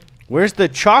trumpet? Where's the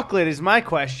chocolate is my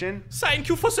question. Thank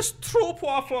you for the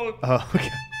stroopwafel. Oh, okay.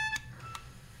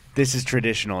 This is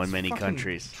traditional in many Fucking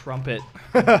countries. Trumpet.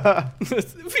 We ate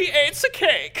the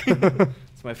cake.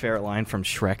 It's my favorite line from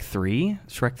Shrek 3,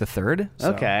 Shrek the Third.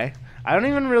 So. Okay. I don't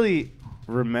even really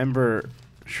remember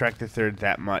Shrek the Third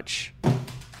that much.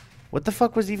 What the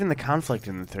fuck was even the conflict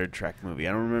in the third Shrek movie?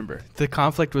 I don't remember. The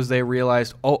conflict was they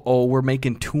realized, we're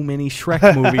making too many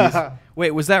Shrek movies.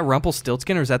 Wait, was that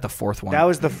Rumpelstiltskin or was that the fourth one? That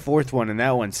was the fourth one, and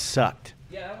that one sucked.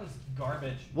 Yeah, that was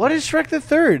garbage. What is Shrek the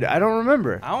Third? I don't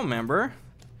remember. I don't remember.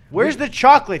 Where's the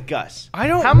chocolate, Gus? I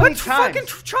don't. How many what times? fucking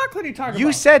chocolate are you talking You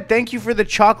about? said thank you for the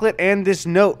chocolate and this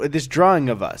note, this drawing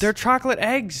of us. They're chocolate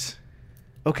eggs.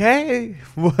 Okay.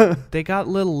 They got a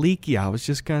little leaky. I was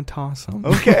just gonna toss them.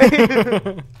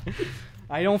 Okay.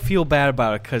 I don't feel bad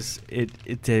about it because it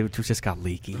just got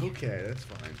leaky. Okay, that's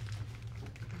fine.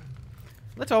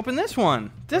 Let's open this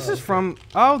one. This is from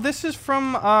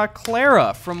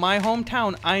Clara from my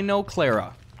hometown. I know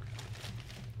Clara.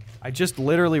 I just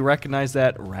literally recognize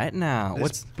that right now.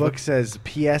 This book says,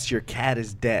 P.S. Your cat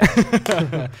is dead.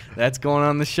 That's going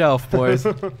on the shelf, boys.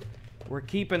 We're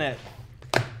keeping it.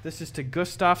 This is to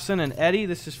Gustafson and Eddy.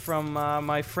 This is from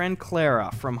my friend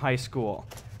Clara from high school.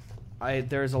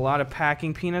 There's a lot of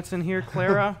packing peanuts in here,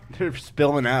 Clara. They're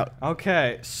spilling out.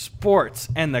 Okay, sports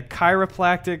and the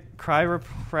chiropractic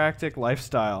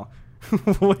lifestyle.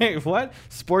 Wait, what?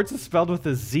 Sports is spelled with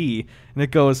a Z, and it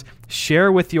goes,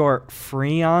 share with your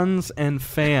friends and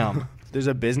fam. There's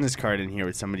a business card in here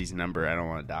with somebody's number. I don't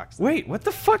want to dox them. Wait, what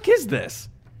the fuck is this?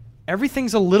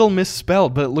 Everything's a little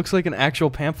misspelled, but it looks like an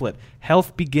actual pamphlet.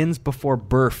 Health begins before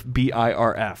birth,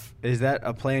 BIRF. Is that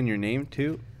a play in your name,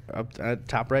 too? Up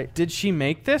top right? Did she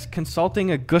make this?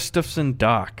 Consulting a Gustafson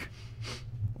doc.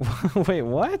 Wait,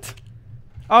 what?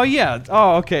 Oh, yeah.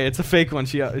 Oh, okay. It's a fake one.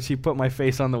 She put my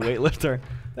face on the weightlifter.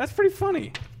 That's pretty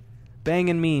funny.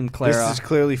 Banging meme, Clara. This is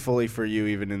clearly fully for you,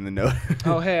 even in the note.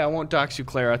 Oh, hey, I won't dox you,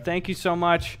 Clara. Thank you so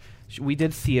much. We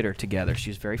did theater together. She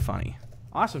was very funny.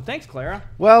 Awesome. Thanks, Clara.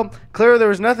 Well, Clara, there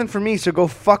was nothing for me, so go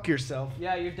fuck yourself.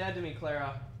 Yeah, you're dead to me,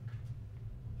 Clara.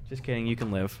 Just kidding. You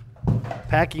can live.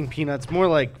 Packing peanuts, more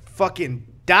like fucking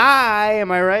die. Am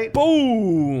I right?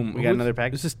 Boom. We got another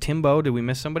package. This is Timbo. Did we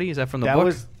miss somebody? Is that from the That book?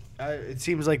 was. It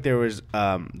seems like there was.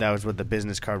 That was what the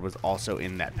business card was also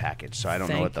in that package. So I don't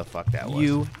know what the fuck that was.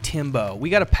 You, Timbo. We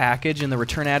got a package, and the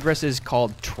return address is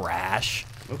called Trash.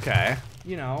 Okay.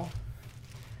 You know.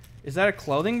 Is that a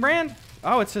clothing brand?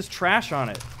 Oh, it says Trash on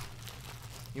it.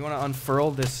 You want to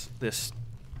unfurl this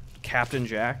Captain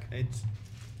Jack? It's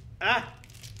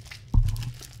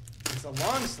a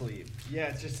long sleeve. Yeah,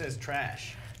 it just says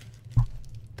trash.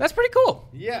 That's pretty cool.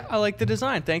 Yeah. I like the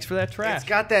design. Thanks for that trash. It's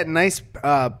got that nice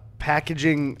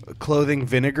packaging clothing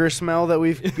vinegar smell that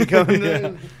we've become.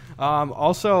 Yeah.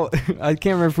 Also, I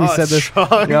can't remember if we said this.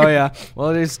 Strong. Oh yeah.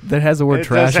 Well, it is. That has the word It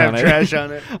trash does have on it. trash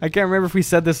on it. I can't remember if we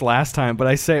said this last time, but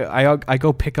I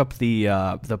go pick up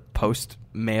the post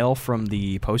mail from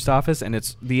the post office, and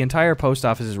it's the entire post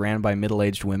office is ran by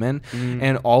middle-aged women,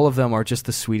 and all of them are just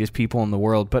the sweetest people in the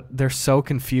world, but they're so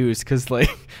confused because like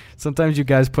sometimes you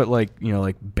guys put like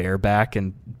bareback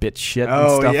and bitch shit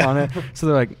and stuff on it, so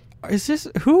they're like,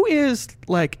 who is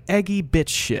like eggy bitch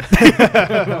shit?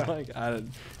 Like,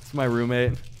 it's my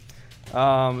roommate.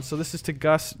 So this is to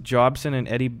Gus Jobson and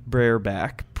Eddy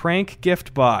Bareback. Prank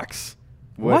gift box.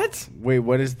 What? Wait,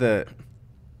 what is the...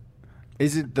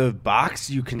 Is it the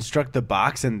box? You construct the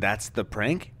box and that's the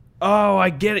prank? Oh, I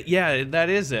get it. Yeah,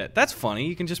 that is it. That's funny.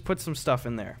 You can just put some stuff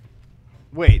in there.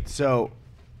 Wait, so...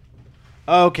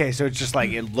 Okay, so it's just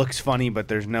like it looks funny, but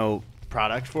there's no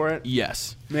product for it?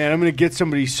 Yes. Man, I'm going to get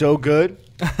somebody so good.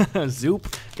 Zoop.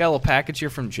 Got a little package here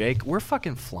from Jake. We're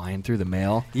fucking flying through the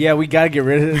mail. Yeah, we got to get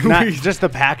rid of it. Not just the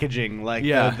packaging. Like,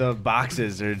 Yeah. the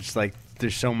boxes are just like,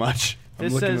 there's so much. I'm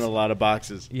This looking says- at a lot of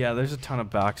boxes. Yeah, there's a ton of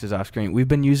boxes off screen. We've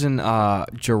been using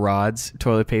Gerard's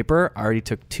toilet paper. I already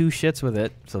took 2 shits with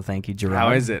it, so thank you, Gerard.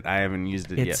 How is it? I haven't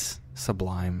used it It's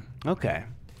sublime. yet. Okay.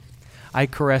 I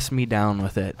caress me down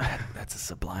with it. That's a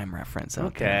sublime reference.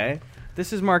 Okay.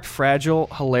 This is marked fragile.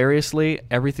 Hilariously,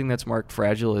 everything that's marked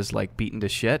fragile is like beaten to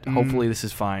shit. Hopefully this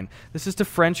is fine. This is to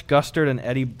French Custard and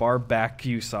Eddy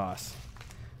Barbecue Sauce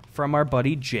from our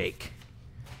buddy Jake.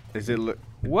 Is it...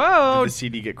 Whoa! Did the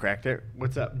CD get cracked there?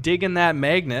 What's up? Digging that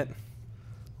magnet.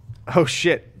 Oh,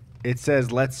 shit. It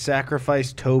says, let's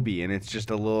sacrifice Toby, and it's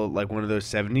just a little, like one of those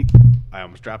 70s... I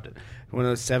almost dropped it. One of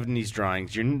those 70s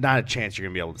drawings. You're not a chance you're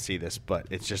going to be able to see this, but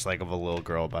it's just like of a little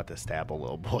girl about to stab a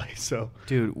little boy, so...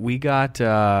 Dude, we got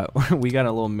a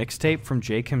little mixtape from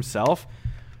Jake himself.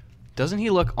 Doesn't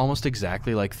he look almost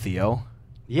exactly like Theo?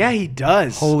 Yeah, he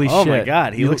does. Holy shit. Oh, my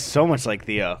God. He looks so much like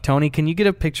Theo. Tony, can you get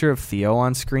a picture of Theo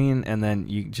on screen and then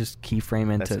you just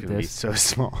keyframe into That's going to be this? so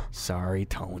small. Sorry,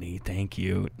 Tony. Thank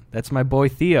you. That's my boy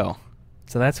Theo.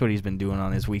 So that's what he's been doing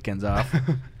on his weekends off.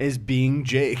 Is being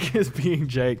Jake. Is being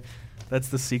Jake. That's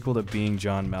the sequel to Being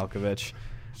John Malkovich.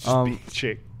 Just being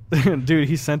Jake. Dude,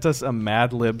 he sent us a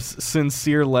Mad Libs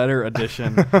sincere letter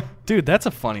edition. Dude, that's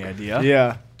a funny idea.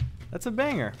 Yeah. That's a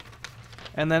banger.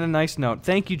 And then a nice note.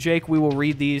 Thank you, Jake. We will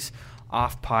read these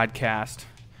off podcast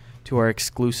to our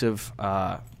exclusive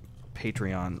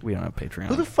Patreon. We don't have Patreon.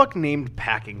 Who the fuck named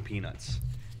packing peanuts?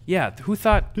 Yeah, who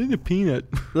thought the peanut?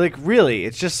 Like, really,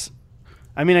 it's just...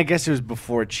 I mean, I guess it was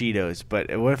before Cheetos,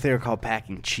 but what if they were called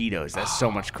packing Cheetos? That's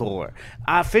so much cooler.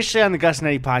 Officially on the Gus and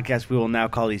Eddy podcast, we will now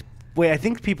call these... Wait, I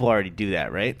think people already do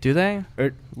that, right? Do they?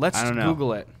 Or, Let's I don't know.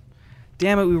 Google it.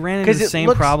 Damn it, we ran into the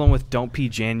same problem with Don't Pee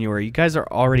January. You guys are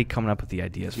already coming up with the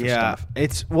ideas for stuff.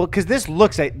 It's... Well, because this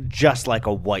looks just like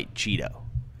a white Cheeto.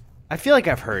 I feel like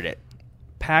I've heard it.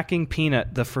 Packing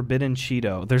Peanut, the Forbidden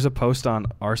Cheeto. There's a post on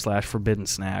r/Forbidden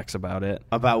Snacks about it.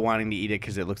 About wanting to eat it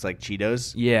because it looks like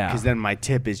Cheetos? Yeah. Because then my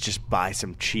tip is just buy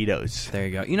some Cheetos. There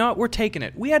you go. You know what? We're taking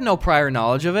it. We had no prior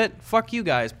knowledge of it. Fuck you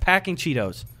guys. Packing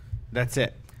Cheetos. That's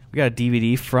it. We got a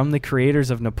DVD from the creators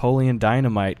of Napoleon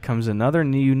Dynamite. Comes another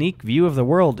unique view of the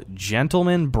world.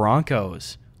 Gentleman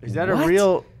Broncos. Is that What? a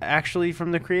real... Actually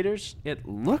from the creators? It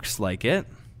looks like it.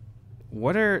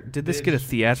 Did this get a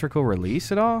theatrical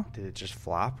release at all? Did it just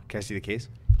flop? Can I see the case?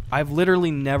 I've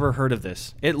literally never heard of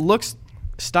this. It looks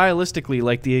stylistically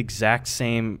like the exact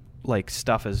same like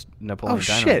stuff as Napoleon Oh,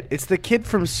 Dynamite. shit. It's the kid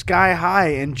from Sky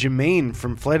High and Jermaine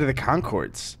from Flight of the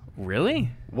Conchords.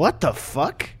 Really? What the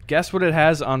fuck? Guess what it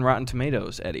has on Rotten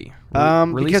Tomatoes, Eddie? Because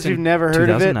Released you've in never heard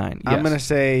of it, 2009. I'm Yes. going to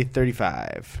say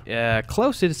 35. Yeah,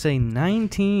 close to say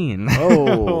 19.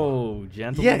 Oh.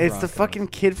 Gentleman Yeah, it's the Broncos. fucking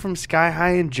kid from Sky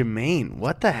High and Jermaine.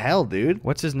 What the hell, dude?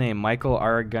 What's his name? Michael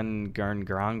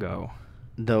Aragangrango.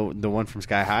 The one from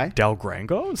Sky High? Del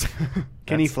Grangos?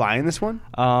 Can he fly in this one?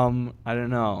 I don't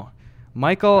know.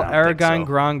 Michael I don't think so.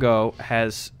 Aragangrango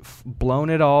has blown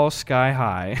it all sky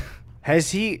high.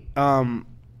 Has he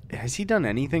done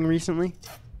anything recently?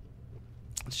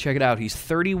 Let's check it out. He's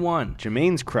 31.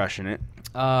 Jermaine's crushing it.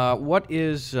 What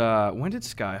is when did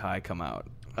Sky High come out?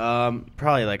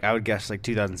 Probably I would guess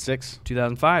 2006.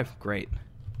 2005. Great.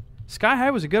 Sky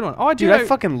High was a good one. Oh, Dude, I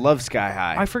fucking love Sky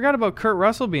High. I forgot about Kurt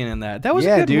Russell being in that. That was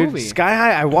a good movie. Sky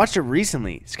High, I watched it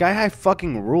recently. Sky High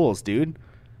fucking rules, dude.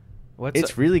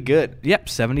 It's really good. Yep,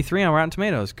 73 on Rotten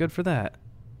Tomatoes. Good for that.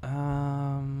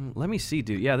 Let me see,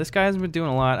 dude. Yeah, this guy hasn't been doing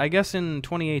a lot. I guess in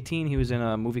 2018 he was in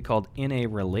a movie called In a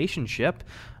Relationship.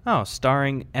 Oh,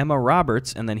 starring Emma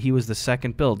Roberts, and then he was the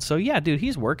second build. So yeah, dude,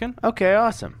 he's working. Okay,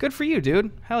 awesome. Good for you,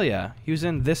 dude. Hell yeah. He was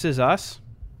in This Is Us.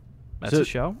 That's a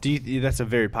show. That's a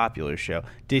very popular show.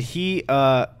 Did he?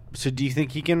 So do you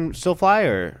think he can still fly,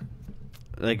 or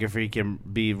if he can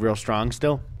be real strong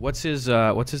still? What's his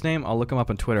name? I'll look him up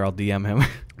on Twitter. I'll DM him.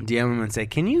 DM him and say,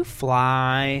 "Can you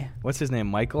fly?" What's his name?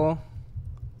 Michael.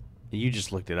 You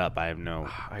just looked it up. I have no.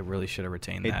 I really should have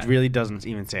retained that. It really doesn't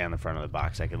even say on the front of the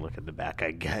box. I can look at the back,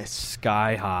 I guess.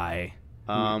 Sky High.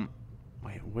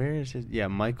 Wait, where is it? Yeah,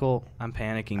 Michael. I'm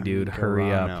panicking, dude.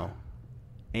 Hurry up.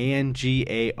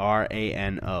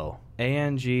 Angarano.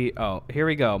 Oh, here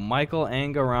we go. Michael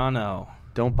Angarano.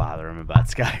 Don't bother him about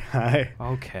Sky High.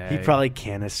 Okay. He probably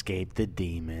can't escape the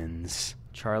demons.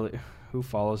 Charlie, who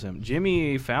follows him?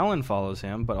 Jimmy Fallon follows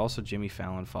him, but also Jimmy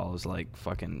Fallon follows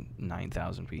fucking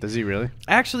 9,000 people. Does he really?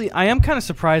 Actually, I am kind of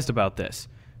surprised about this.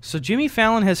 So Jimmy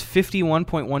Fallon has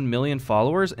 51.1 million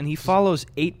followers, and he follows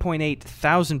 8.8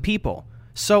 thousand people.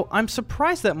 So I'm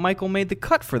surprised that Michael made the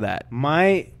cut for that.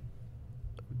 My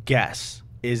guess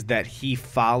is that he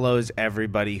follows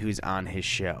everybody who's on his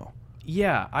show.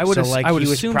 Yeah, I would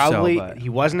assume so. But he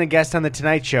wasn't a guest on The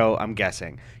Tonight Show, I'm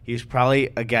guessing. He was probably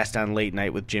a guest on Late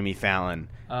Night with Jimmy Fallon,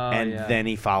 then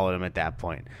he followed him at that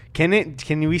point.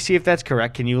 Can we see if that's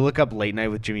correct? Can you look up Late Night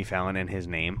with Jimmy Fallon and his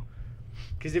name?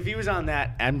 Because if he was on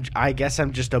that, I guess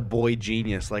I'm just a boy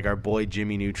genius, like our boy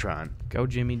Jimmy Neutron. Go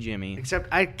Jimmy. Except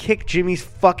I kick Jimmy's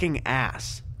fucking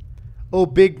ass. Oh,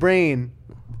 big brain,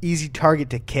 easy target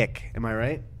to kick. Am I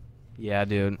right? Yeah,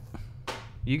 dude.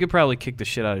 You could probably kick the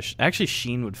shit out of... Actually,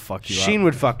 Sheen would fuck you up. Sheen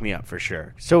would fuck me up for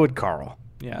sure. So would Carl.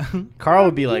 Yeah. Carl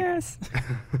would be like... Yes.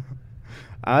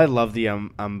 I love the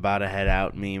I'm about to head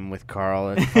out meme with Carl.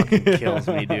 It fucking kills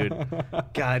me, dude.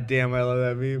 God damn, I love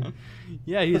that meme.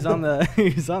 Yeah, he was on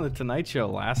the Tonight Show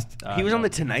last... he was on the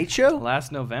Tonight Show?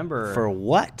 Last November. For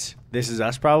what? This Is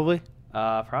Us, probably?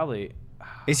 Probably.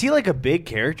 Is he a big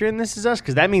character in This Is Us?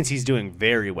 Because that means he's doing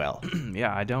very well.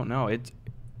 Yeah, I don't know.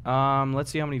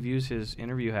 Let's see how many views his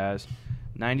interview has.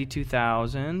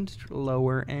 92,000,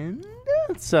 lower end.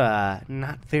 That's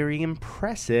not very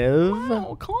impressive.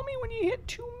 Wow, call me when you hit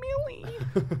 2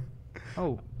 milli.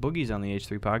 Oh, Boogie's on the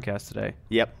H3 podcast today.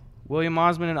 Yep. William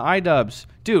Osmond and iDubbbz.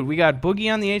 Dude, we got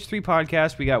Boogie on the H3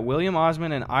 podcast. We got William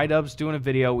Osmond and iDubbbz doing a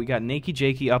video. We got Nakey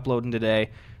Jakey uploading today.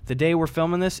 The day we're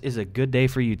filming this is a good day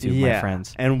for YouTube, my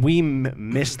friends. And we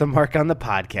missed the mark on the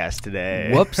podcast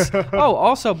today. Whoops. Oh,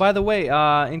 also, by the way,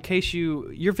 in case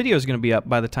your video is going to be up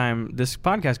by the time this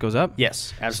podcast goes up.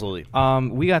 Yes, absolutely.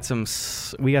 We got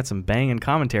some banging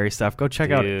commentary stuff. Go check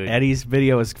out Eddy's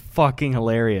video. Is fucking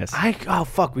hilarious.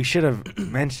 Fuck, we should have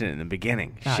mentioned it in the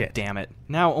beginning. God Shit. Damn it.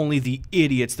 Now only the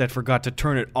idiots that forgot to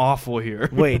turn it off will hear.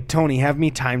 Wait, Tony, have me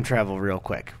time travel real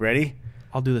quick. Ready?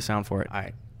 I'll do the sound for it. All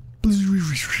right.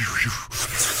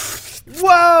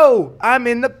 Whoa! I'm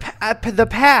in the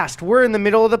past. We're in the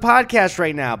middle of the podcast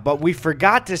right now, but we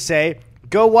forgot to say,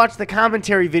 go watch the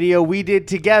commentary video we did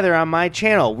together on my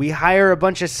channel. We hire a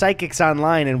bunch of psychics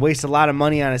online and waste a lot of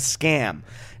money on a scam.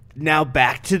 Now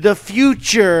back to the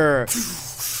future.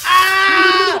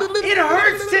 It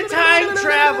hurts to time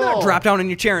travel. Drop down in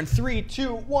your chair in 3,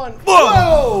 2, 1.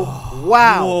 Whoa!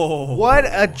 Wow. Whoa. What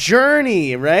a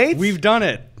journey, right? We've done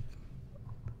it.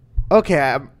 Okay,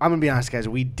 I'm going to be honest, guys.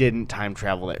 We didn't time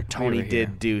travel there. Tony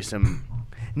did do some...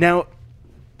 Now,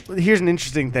 here's an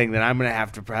interesting thing that I'm going to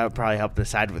have to probably help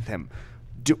decide with him.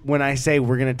 When I say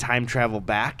we're going to time travel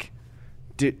back,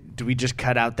 do we just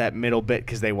cut out that middle bit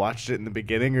because they watched it in the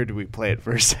beginning, or do we play it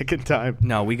for a second time?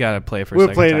 No, we got to play it for a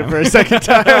second time. We're playing it for a second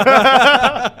time.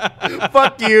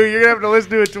 Fuck you. You're going to have to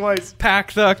listen to it twice.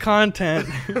 Pack the content.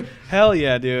 Hell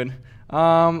yeah, dude.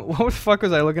 What the fuck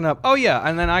was I looking up? Oh yeah,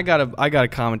 and then I got a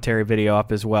commentary video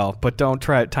up as well, but don't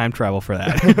try time travel for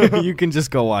that. You can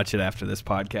just go watch it after this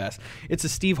podcast. It's a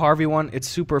Steve Harvey one. It's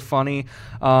super funny.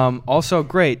 Also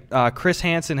great. Chris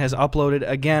Hansen has uploaded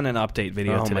again an update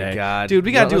video today. Oh my god, dude,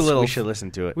 we gotta do a little. We should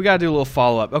listen to it. We gotta do a little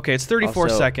follow up. Okay, it's 34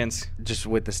 seconds. Just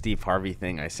with the Steve Harvey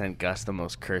thing, I sent Gus the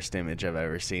most cursed image I've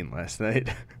ever seen last night.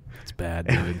 It's bad,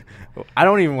 dude. I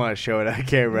don't even want to show it on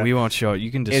camera. We won't show it. You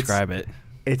can describe it.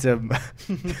 It's a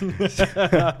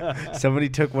somebody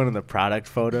took one of the product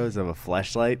photos of a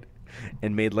fleshlight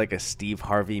and made like a Steve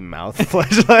Harvey mouth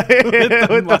fleshlight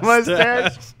with the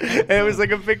mustache. And it was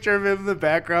like a picture of him in the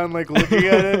background, like looking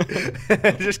at it.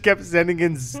 And just kept sending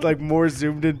in like more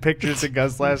zoomed in pictures to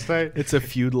Gus last night. It's a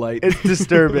feud light. It's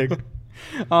disturbing.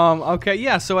 Okay,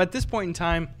 yeah. So at this point in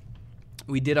time,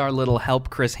 we did our little help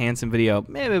Chris Hansen video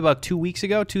maybe about 3 weeks.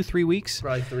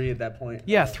 Probably 3 at that point.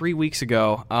 Yeah, 3 weeks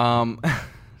ago.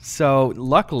 So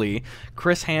luckily,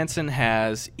 Chris Hansen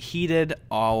has heeded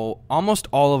almost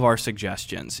all of our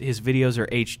suggestions. His videos are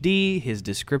HD. His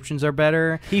descriptions are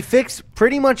better. He fixed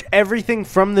pretty much everything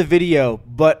from the video,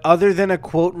 but other than a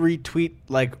quote retweet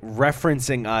like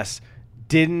referencing us,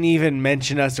 didn't even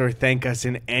mention us or thank us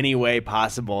in any way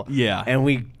possible. Yeah. And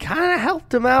we kind of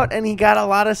helped him out, and he got a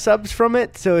lot of subs from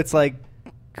it. So it's like,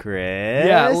 Chris?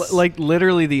 Yeah, like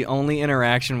literally the only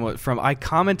interaction was from I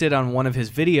commented on one of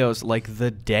his videos like the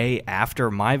day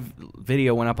after my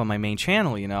video went up on my main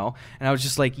channel, you know, and I was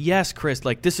just like, yes, Chris,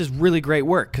 like this is really great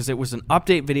work because it was an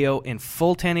update video in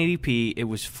full 1080p. It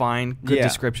was fine, good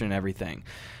description and everything.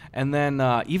 And then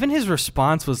even his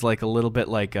response was like a little bit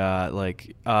like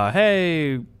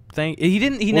hey,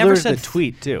 he never said the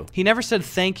tweet too. He never said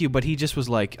thank you, but he just was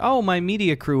like, oh, my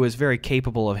media crew is very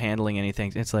capable of handling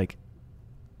anything. It's like,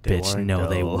 bitch, no,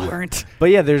 they weren't. But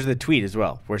yeah, there's the tweet as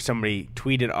well, where somebody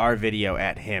tweeted our video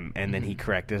at him, and then he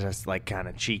corrected us like kind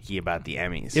of cheeky about the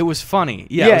Emmys. It was funny.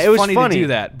 Yeah, it was funny to do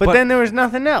that. But then there was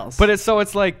nothing else. But it's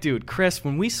like, dude, Chris,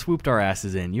 when we swooped our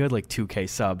asses in, you had like 2K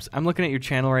subs. I'm looking at your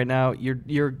channel right now.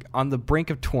 You're on the brink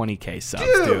of 20K subs,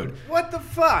 dude. What the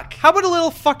fuck? How about a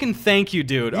little fucking thank you,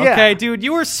 dude? Yeah. Okay, dude,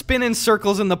 you were spinning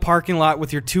circles in the parking lot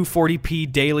with your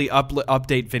 240p daily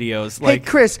update videos. Like, hey,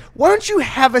 Chris, why don't you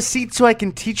have a seat so I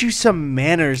can teach you some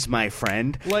manners, my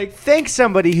friend? Like, thank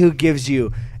somebody who gives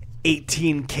you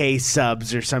 18K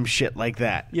subs or some shit like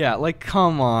that. Yeah, like,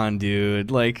 come on,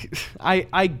 dude. Like,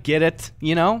 I get it,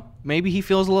 you know? Maybe he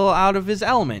feels a little out of his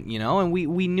element, you know? And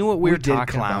we knew what we were talking about. We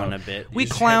did clown a bit. We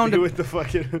clowned with the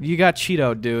fucking... You got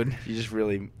Cheeto, dude. You just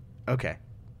really... Okay.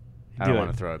 I don't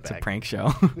want to throw it back. It's a prank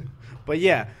show. But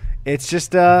yeah, it's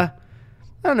just... I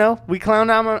don't know. We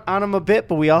clowned on him a bit,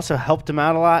 but we also helped him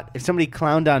out a lot. If somebody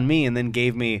clowned on me and then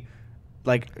gave me...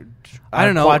 like, I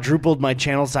don't know, quadrupled my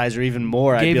channel size or even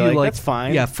more, I'd be like, that's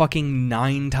fine. Yeah, fucking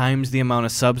 9 times the amount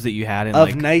of subs that you had. In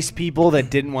of nice people that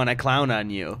didn't want to clown on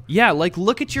you. Yeah, like,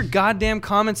 look at your goddamn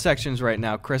comment sections right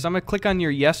now, Chris. I'm going to click on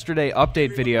your yesterday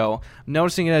update video. I'm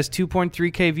noticing it has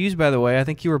 2.3K views, by the way. I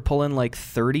think you were pulling like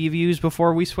 30 views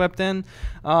before we swept in.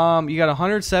 You got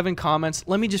 107 comments.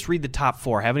 Let me just read the top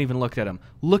 4. Haven't even looked at them.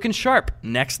 Looking sharp.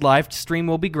 Next live stream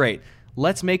will be great.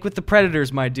 Let's make with the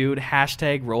Predators, my dude.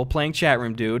 Hashtag role-playing chat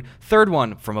room, dude. Third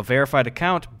one, from a verified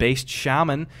account, Based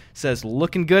Shaman, says,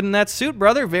 looking good in that suit,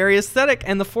 brother. Very aesthetic.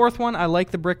 And the fourth one, I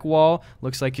like the brick wall.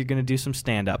 Looks like you're going to do some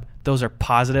stand-up. Those are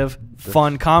positive,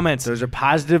 fun comments. Those are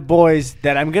positive boys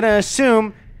that I'm going to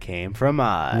assume came from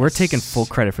us. We're taking full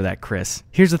credit for that, Chris.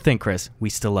 Here's the thing, Chris. We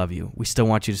still love you. We still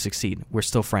want you to succeed. We're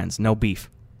still friends. No beef.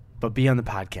 But be on the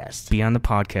podcast. Be on the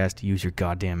podcast. Use your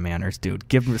goddamn manners, dude.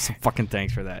 Give them some fucking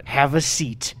thanks for that. Have a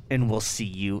seat, and we'll see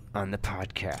you on the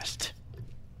podcast.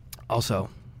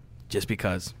 Also, just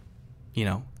because, you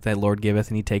know, that Lord giveth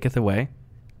and he taketh away,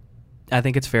 I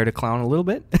think it's fair to clown a little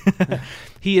bit.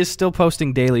 He is still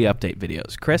posting daily update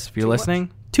videos. Chris, if you're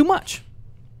listening, too much.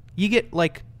 You get,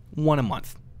 like, 1 a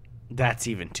month. That's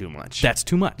even too much. That's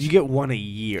too much. You get 1 a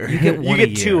year. You get 1 you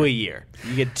get 2 a year.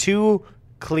 You get 2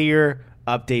 clear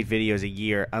update videos a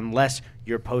year unless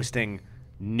you're posting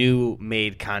new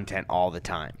made content all the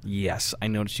time. Yes, I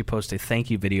noticed you posted a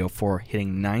thank you video for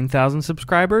hitting 9,000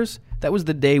 subscribers. That was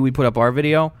the day we put up our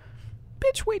video.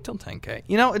 Bitch, wait till 10K.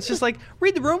 You know, it's just like,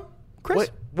 read the room,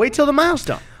 Chris. Wait till the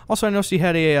milestone. Also, I noticed you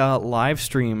had a live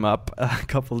stream up a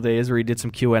couple of days where you did some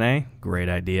Q&A. Great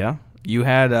idea. You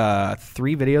had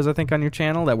 3 videos, I think, on your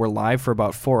channel that were live for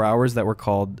about 4 hours that were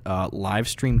called live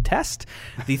stream test.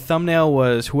 The thumbnail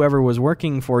was whoever was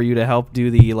working for you to help do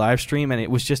the live stream, and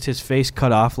it was just his face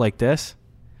cut off like this.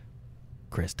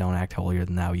 Chris, don't act holier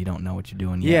than thou. You don't know what you're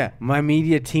doing yet. Yeah, my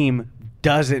media team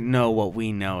doesn't know what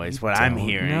we know is what I'm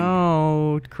hearing.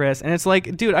 No, Chris. And it's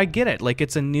like, dude, I get it. Like,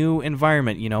 it's a new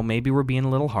environment. You know, maybe we're being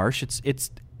a little harsh. It's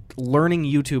learning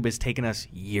YouTube has taken us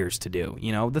years to do.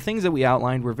 You know, the things that we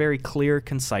outlined were very clear,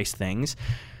 concise things.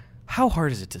 How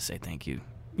hard is it to say thank you?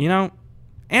 You know?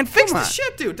 And fix the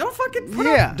shit, dude. Don't fucking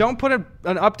don't put an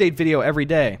update video every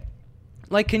day.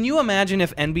 Like, can you imagine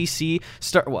if NBC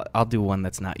well, I'll do one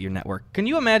that's not your network. Can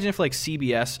you imagine if, like,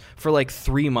 CBS for, like,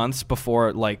 3 months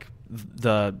before, like,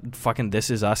 the fucking This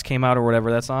Is Us came out or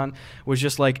whatever that's on, was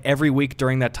just like every week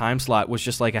during that time slot was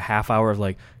just like a half hour of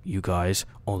like, you guys,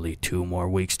 only 2 more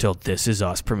weeks till This Is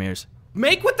Us premieres.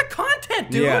 Make with the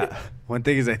content, dude. Yeah. One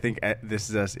thing is, I think This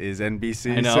Is Us is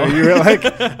NBC. I know. So you were like,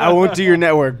 I won't do your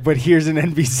network, but here's an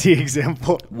NBC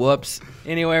example. Whoops.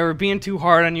 Anyway, we're being too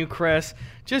hard on you, Chris.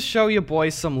 Just show your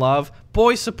boys some love.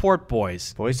 Boys support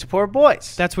boys. Boys support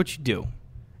boys. That's what you do.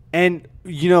 And,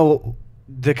 you know,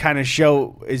 the kind of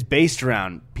show is based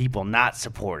around people not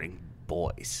supporting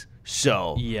boys.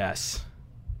 So Yes.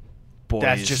 Boys.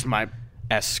 that's just my...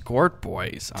 Escort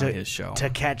boys on his show. To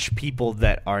catch people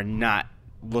that are not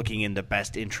looking in the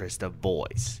best interest of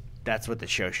boys. That's what the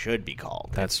show should be called.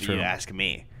 That's if true. You ask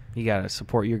me. You gotta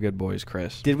support your good boys,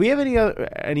 Chris. Did we have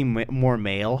any more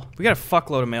mail? We got a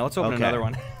fuckload of mail. Let's open Okay. another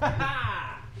one.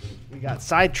 We got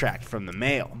sidetracked from the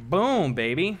mail. Boom,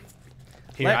 baby.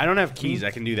 Here, I don't have keys.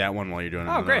 I can do that one while you're doing it.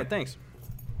 Oh, great. Thanks.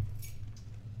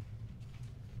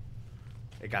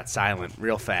 It got silent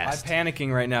real I'm fast.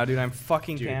 panicking right now, dude. I'm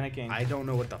fucking Dude, panicking. I don't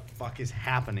know what the fuck is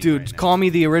happening. Dude, right now. call me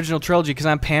the original trilogy because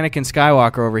I'm panicking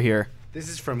Skywalker over here. This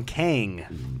is from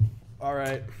Kang. All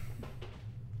right.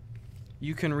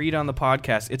 You can read on the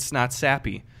podcast. It's not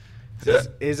sappy.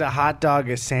 Is a hot dog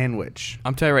a sandwich?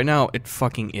 I'm telling you right now, it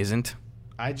fucking isn't.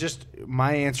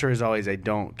 My answer is always I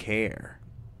don't care.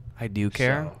 I do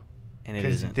care, So, and it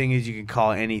because the isn't. thing is, you can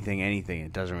call anything.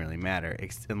 It doesn't really matter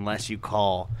unless you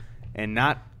call game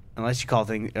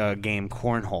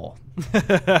cornhole.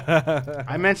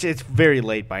 I mentioned it's very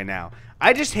late by now.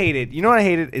 I just hated. You know what I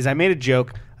hated is I made a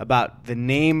joke about the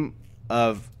name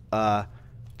of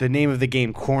the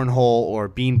game cornhole or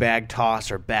beanbag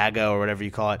toss or bago or whatever you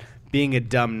call it being a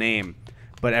dumb name,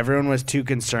 but everyone was too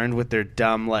concerned with their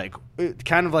dumb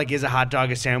kind of like is a hot dog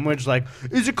a sandwich? Like,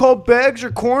 is it called bags or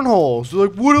cornhole? So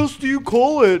like, what else do you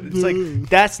call it? It's like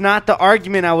that's not the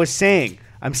argument I was saying.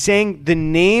 I'm saying the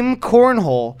name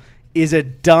cornhole is a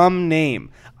dumb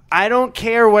name. I don't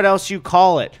care what else you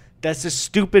call it. That's a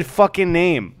stupid fucking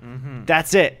name. Mm-hmm.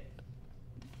 That's it.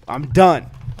 I'm done.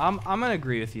 I'm gonna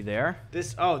agree with you there.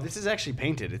 This is actually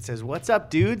painted. It says, "What's up,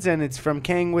 dudes?" and it's from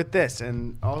Kang with this,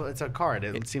 and it's a card.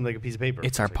 It seemed like a piece of paper.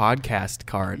 It's our podcast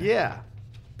card. Yeah.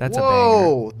 That's a banger.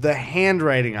 Whoa, the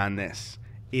handwriting on this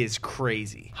is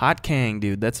crazy. Hot Kang,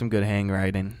 dude. That's some good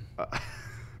handwriting.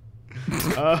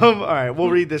 All right,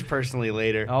 we'll read this personally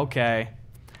later. Okay.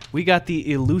 We got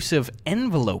the elusive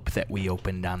envelope that we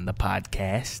opened on the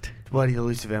podcast. What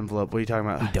elusive envelope? What are you talking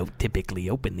about? We don't typically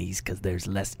open these because there's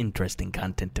less interesting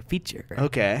content to feature.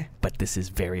 Okay. But this is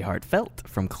very heartfelt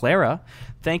from Clara.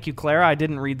 Thank you, Clara. I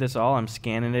didn't read this all. I'm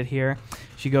scanning it here.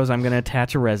 She goes, I'm going to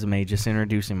attach a resume just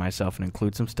introducing myself and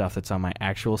include some stuff that's on my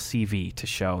actual CV to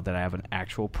show that I have an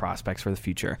actual prospects for the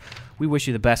future. We wish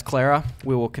you the best, Clara.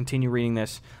 We will continue reading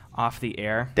this off the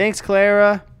air. Thanks,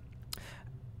 Clara.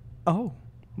 Oh.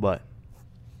 What?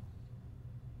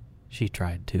 She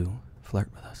tried to flirt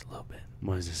with us a little bit.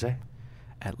 What does it say?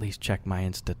 At least check my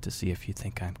Insta to see if you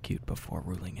think I'm cute before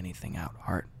ruling anything out,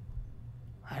 Heart.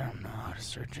 I don't know how to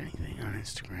search anything on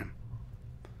Instagram.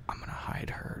 I'm going to hide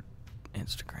her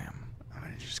Instagram. I'm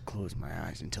going to just close my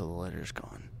eyes until the letter's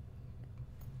gone.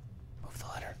 Move the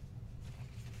letter.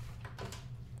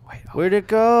 Wait. Where'd it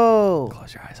go?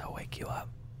 Close your eyes. I'll wake you up.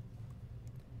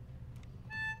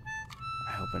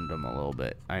 I opened them a little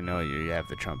bit. I know you have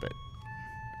the trumpet.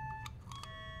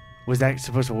 Was that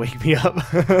supposed to wake me up?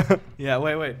 Yeah,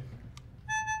 wait.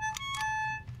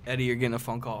 Eddie, you're getting a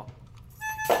phone call.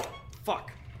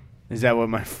 Fuck. Is that what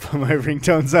my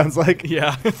ringtone sounds like?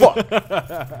 Yeah. Fuck.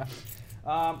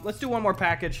 Let's do one more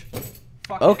package.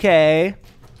 Fuck Okay. it.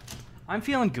 I'm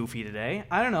feeling goofy today.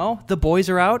 I don't know. The boys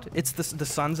are out. It's the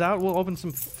sun's out. We'll open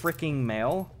some freaking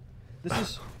mail. This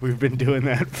is We've been doing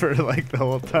that for like the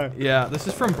whole time. yeah. This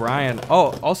is from Brian.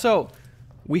 Oh, also,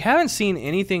 we haven't seen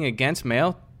anything against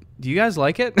mail. Do you guys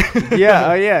like it?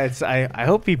 Yeah, It's I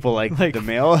hope people like the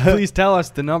mail. Please tell us.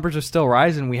 The numbers are still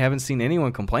rising. We haven't seen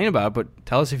anyone complain about it, but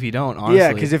tell us if you don't, honestly.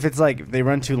 Yeah, because if it's like they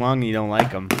run too long and you don't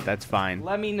like them, that's fine.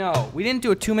 Let me know. We didn't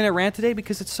do a 2-minute rant today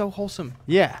because it's so wholesome.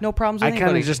 Yeah. No problems with I kind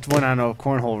anybody. of just went on a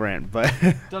cornhole rant, but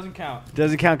Doesn't count.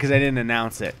 doesn't count because I didn't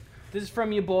announce it. This is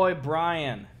from your boy,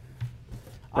 Brian.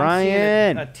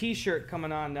 Brian. I'm seeing a T-shirt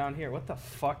coming on down here. What the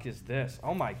fuck is this?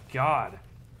 Oh, my God.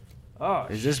 Oh,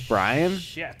 Is this Brian?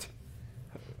 Shit.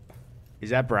 Is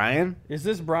that Brian? Is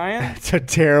this Brian? It's a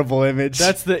terrible image.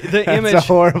 That's the That's image. a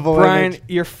horrible Brian, image.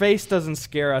 your face doesn't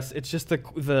scare us. It's just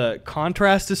the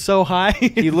contrast is so high.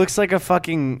 He looks like a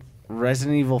fucking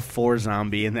Resident Evil 4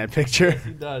 zombie in that picture.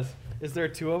 He does. Is there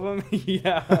 2 of them?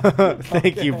 Yeah.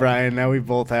 Thank you, Brian. Now we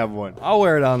both have one. I'll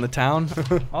wear it on the town.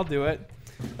 I'll do it.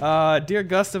 Dear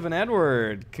Gustav and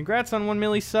Edward, congrats on 1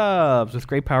 milli subs. With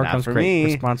great power Not comes for great me.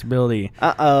 responsibility.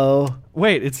 Uh-oh.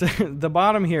 Wait, it's the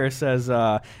bottom here says,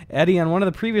 Eddie, on one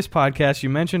of the previous podcasts, you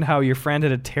mentioned how your friend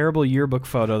had a terrible yearbook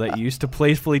photo that you used to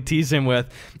playfully tease him with.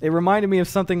 It reminded me of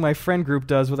something my friend group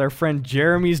does with our friend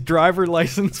Jeremy's driver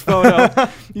license photo.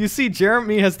 You see,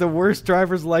 Jeremy has the worst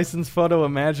driver's license photo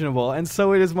imaginable, and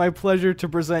so it is my pleasure to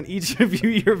present each of you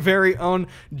your very own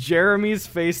Jeremy's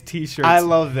face t-shirts. I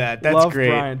love that. That's Love great.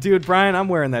 Brian. Dude, Brian, I'm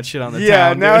wearing that shit on the Yeah,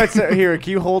 town. now dude. it's here.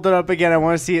 Can you hold it up again? I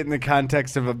want to see it in the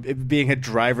context of it being a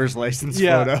driver's license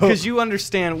Yeah, photo. because you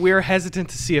understand, we're hesitant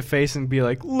to see a face and be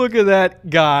like, look at that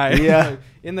guy. Yeah.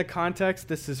 In the context,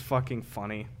 this is fucking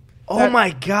funny. Oh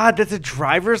my God, that's a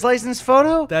driver's license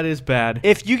photo? That is bad.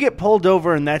 If you get pulled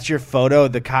over and that's your photo,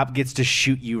 the cop gets to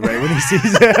shoot you right when he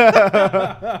sees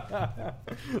it.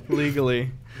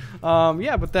 Legally.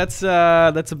 Yeah, but that's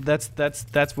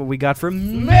what we got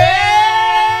from Mail!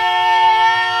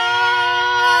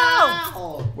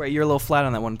 Wait, you're a little flat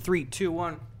on that one. 3, 2,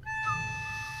 1.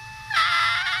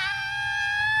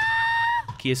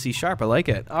 Key of C sharp. I like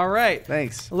it. All right.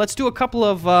 Thanks. Let's do a couple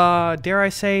of, dare I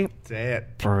say, Say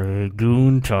it.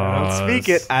 preguntas. I don't speak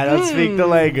it. I don't speak the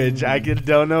language. I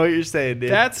don't know what you're saying,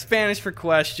 dude. That's Spanish for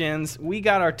questions. We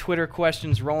got our Twitter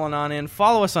questions rolling on in.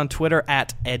 Follow us on Twitter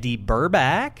at Eddy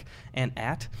Burback and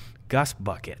at Gus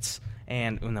Buckets,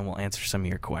 and then we'll answer some of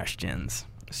your questions.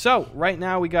 So right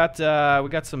now we got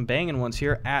some banging ones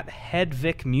here. At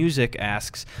Hedvig Music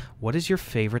asks, "What is your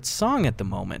favorite song at the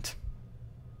moment?"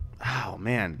 Oh,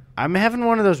 man. I'm having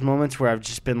one of those moments where I've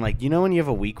just been like, you know when you have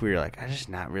a week where you're like, I'm just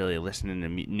not really listening to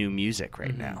new music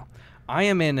right now. I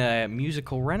am in a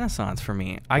musical renaissance for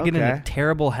me. I get in a Okay.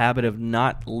 terrible habit of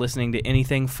not listening to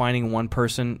anything, finding one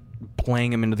person,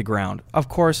 playing him into the ground. Of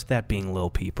course, that being Lil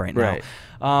Peep right now.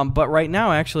 Right. But right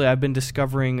now, actually, I've been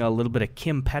discovering a little bit of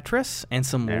Kim Petras and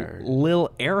some Nerd. Lil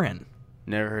Aaron.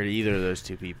 Never heard of either of those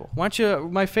two people. Why don't you,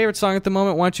 my favorite song at the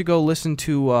moment, why don't you go listen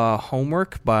to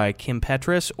Homework by Kim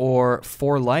Petras or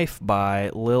For Life by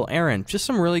Lil Aaron. Just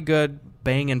some really good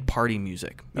banging party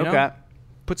music. You know? Okay.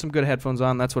 Put some good headphones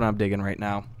on. That's what I'm digging right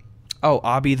now. Oh,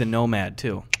 Abby the Nomad,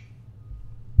 too.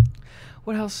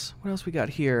 What else? What else we got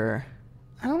here?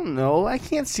 I don't know. I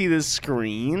can't see the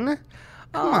screen.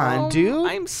 Come on, dude.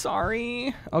 I'm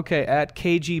sorry. Okay, at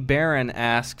KG Barron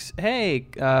asks, "Hey,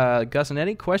 Gus and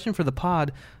Eddie, question for the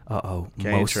pod." Uh-oh.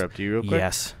 Can I interrupt you real quick?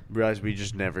 Yes. Realize we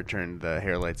just never turned the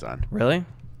hair lights on. Really?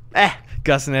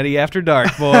 Gus and Eddie After Dark,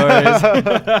 boys. All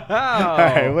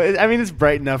right. Well, I mean, it's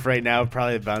bright enough right now.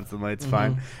 Probably bounce the lights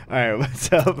fine. All right.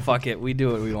 What's up? Fuck it. We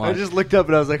do what we I want. just looked up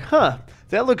and I was like, huh,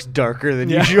 that looks darker than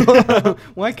usual.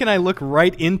 Why can I look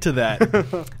right into that?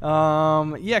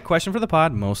 Yeah, question for the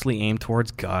pod. Mostly aimed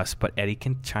towards Gus, but Eddie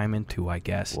can chime in too, I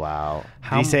guess. Wow.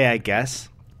 How Did he say I guess?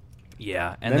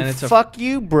 Yeah. And Then then it's fuck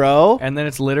you, bro. And then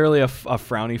it's literally a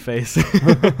frowny face.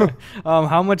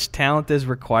 How much talent is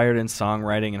required in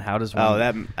songwriting, and how does one... Oh,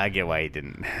 that I get why he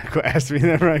didn't ask me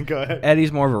that. Right, go ahead.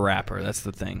 Eddie's more of a rapper. That's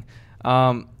the thing.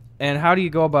 And how do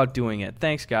you go about doing it?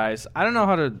 Thanks, guys. I don't know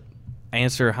how to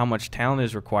answer how much talent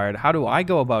is required. How do I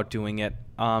go about doing it?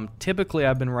 Typically,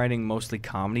 I've been writing mostly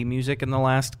comedy music in the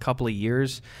last couple of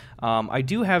years. I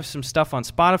do have some stuff on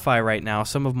Spotify right now,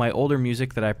 some of my older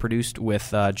music that I produced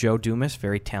with Joe Dumas,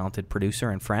 very talented producer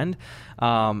and friend.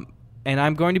 And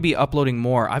I'm going to be uploading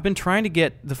more. I've been trying to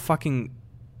get the fucking...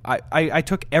 I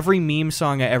took every meme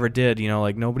song I ever did, you know,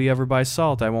 like Nobody Ever Buys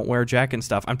Salt, I Won't Wear a Jacket and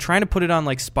stuff. I'm trying to put it on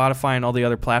like Spotify and all the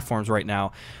other platforms right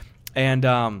now.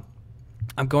 And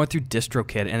I'm going through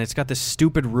DistroKid, and it's got this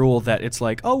stupid rule that it's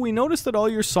like, oh, we noticed that all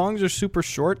your songs are super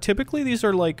short. Typically, these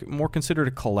are like more considered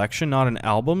a collection, not an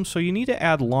album, so you need to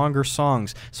add longer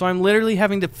songs. So I'm literally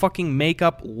having to fucking make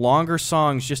up longer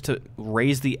songs just to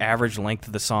raise the average length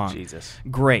of the song. Jesus.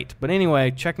 Great. But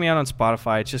anyway, check me out on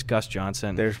Spotify. It's just Gus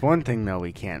Johnson. There's one thing, though,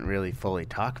 we can't really fully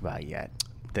talk about yet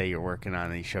that you're working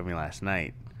on that you showed me last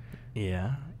night.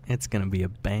 Yeah, it's going to be a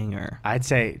banger. I'd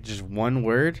say just one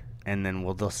word, and then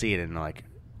they'll see it in like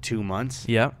 2 months.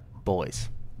 Yep. Boys.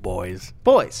 Boys.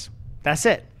 Boys. That's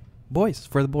it. Boys.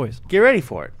 For the boys. Get ready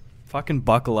for it. Fucking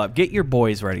buckle up. Get your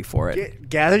boys ready for it.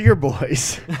 Gather your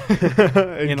boys.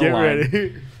 And In a get line.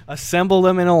 ready. Assemble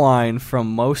them in a line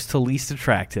from most to least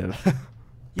attractive.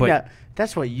 But Yeah,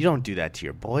 that's what you don't do that to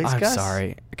your boys, I'm Gus.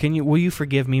 sorry. Will you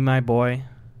forgive me, my boy?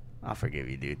 I'll forgive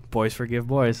you, dude. Boys forgive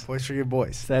boys. Boys forgive boys.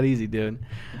 It's that easy, dude.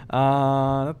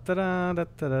 Let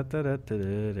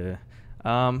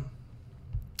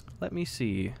me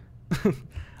see.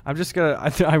 I'm just gonna.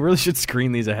 I really should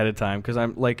screen these ahead of time because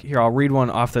I'm like, here. I'll read one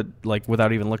off the like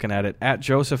without even looking at it. At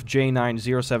Joseph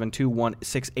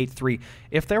J907216883.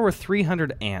 If there were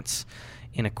 300 ants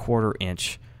in a 1/4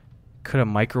 inch. Could a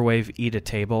microwave eat a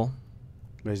table?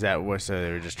 Was that what? So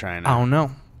they were just trying to... I don't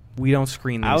know. We don't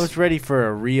screen these. I was ready for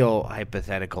a real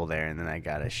hypothetical there, and then I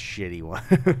got a shitty one.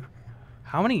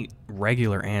 How many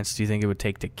regular ants do you think it would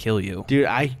take to kill you? Dude,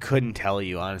 I couldn't tell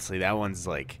you, honestly. That one's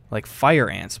like... Like fire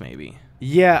ants, maybe.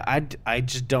 Yeah, I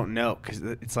just don't know, because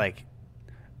it's like...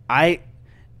 I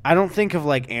don't think of,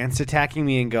 like, ants attacking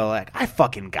me and go, like, I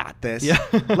fucking got this. Yeah.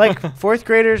 Like, 4th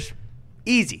graders,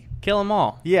 easy. Kill them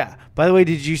all. Yeah. By the way,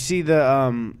 did you see the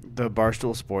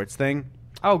Barstool Sports thing?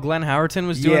 Oh, Glenn Howerton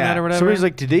was doing that or whatever? Somebody's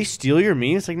like, did they steal your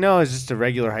meme? It's like, no, it's just a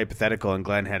regular hypothetical, and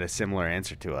Glenn had a similar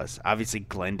answer to us. Obviously,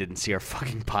 Glenn didn't see our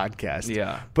fucking podcast.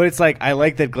 Yeah. But it's like, I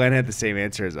like that Glenn had the same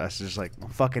answer as us. It's just like, well,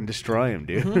 fucking destroy him,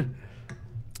 dude. Mm-hmm.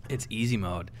 It's easy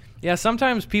mode. Yeah,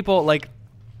 sometimes people, like...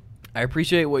 I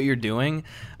appreciate what you're doing,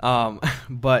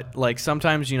 but like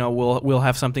sometimes, you know, we'll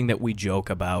have something that we joke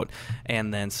about,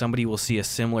 and then somebody will see a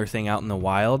similar thing out in the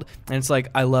wild, and it's like,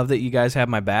 I love that you guys have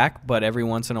my back, but every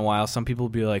once in a while, some people will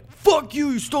be like, "Fuck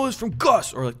you! You stole this from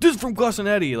Gus," or like, "This is from Gus and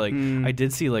Eddie." Like, I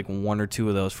did see like 1 or 2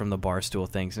 of those from the Barstool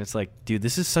things, and it's like, dude,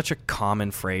 this is such a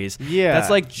common phrase. Yeah, that's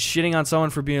like shitting on someone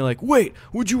for being like, "Wait,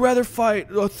 would you rather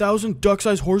fight 1,000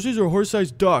 duck-sized horses or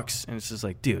horse-sized ducks?" And it's just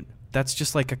like, dude. That's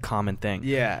just like a common thing.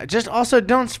 Yeah. Just also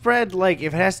don't spread, like,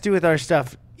 if it has to do with our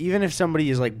stuff, even if somebody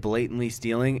is, like, blatantly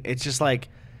stealing, it's just, like,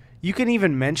 you can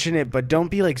even mention it, but don't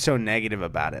be, like, so negative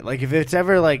about it. Like, if it's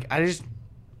ever, like,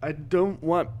 I don't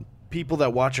want people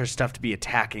that watch our stuff to be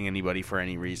attacking anybody for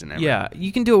any reason ever. Yeah,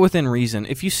 you can do it within reason.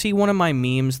 If you see one of my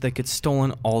memes that gets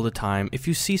stolen all the time, if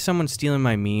you see someone stealing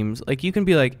my memes, like, you can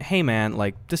be like, "Hey man,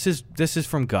 like, this is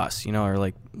from Gus," you know, or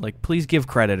like please give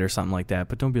credit or something like that,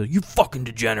 but don't be like, "You fucking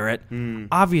degenerate."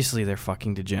 Obviously they're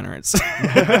fucking degenerates.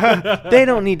 They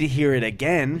don't need to hear it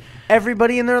again.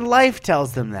 Everybody in their life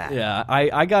tells them that. Yeah,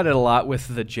 I got it a lot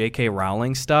with the J.K.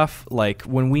 Rowling stuff. Like,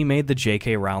 when we made the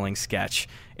J.K. Rowling sketch,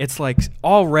 it's like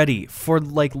already for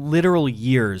like literal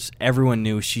years, everyone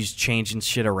knew she's changing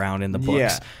shit around in the books.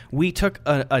 Yeah. We took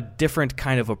a different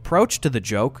kind of approach to the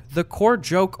joke. The core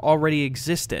joke already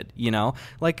existed, you know?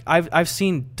 Like, I've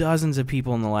seen dozens of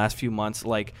people in the last few months,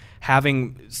 like,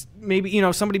 having maybe, you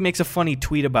know, somebody makes a funny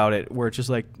tweet about it where it's just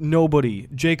like, nobody,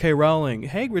 J.K. Rowling,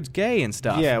 Hagrid's gay and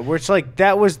stuff. Yeah, where it's like,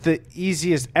 that was the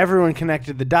easiest. Everyone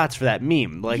connected the dots for that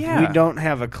meme. Like, Yeah. we don't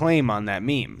have a claim on that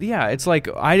meme. Yeah, it's like,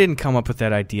 I didn't come up with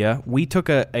that idea. We took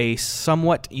a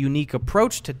somewhat unique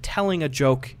approach to telling a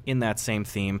joke in that same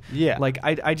theme. Yeah. Like,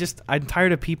 I'm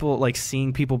tired of people, like,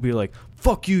 seeing people be like,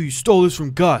 "Fuck you, you stole this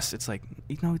from Gus." It's like,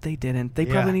 no, they didn't. They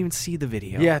probably didn't even see the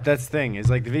video. Yeah, that's the thing. Is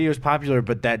like, the video is popular,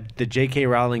 but that the J.K.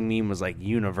 Rowling meme was like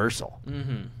universal.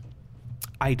 Mm-hmm.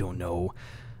 I don't know.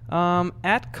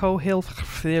 At Cohill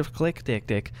Click Dick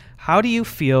Dick, how do you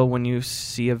feel when you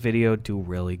see a video do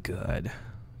really good?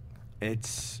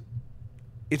 It's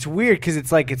weird because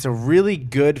it's like, it's a really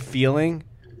good feeling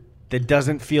that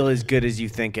doesn't feel as good as you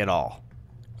think at all.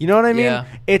 You know what I mean? Yeah.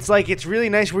 It's like, it's really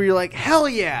nice where you're like, hell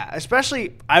yeah.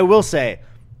 Especially, I will say,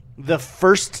 the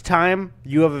first time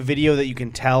you have a video that you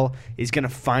can tell is going to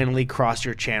finally cross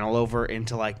your channel over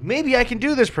into like, maybe I can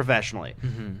do this professionally.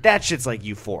 Mm-hmm. That shit's like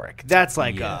euphoric. That's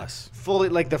like fully,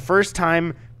 like the first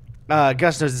time,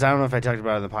 Gus knows this, I don't know if I talked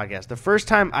about it on the podcast. The first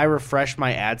time I refreshed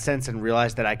my AdSense and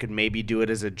realized that I could maybe do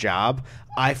it as a job,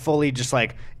 I fully just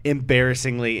like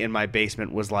embarrassingly in my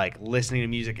basement was like listening to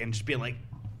music and just being like,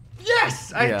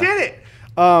 yes, I did it.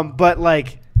 But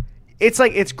like,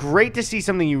 it's great to see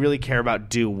something you really care about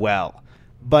do well,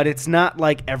 but it's not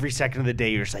like every second of the day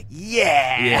you're just like,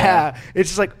 yeah. It's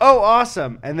just like, oh,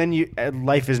 awesome, and then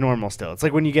life is normal still. It's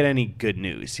like when you get any good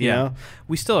news, you know?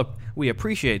 We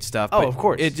appreciate stuff. Oh, but of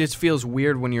course. It just feels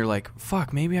weird when you're like,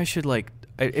 fuck, maybe I should like.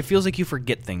 It feels like you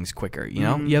forget things quicker, you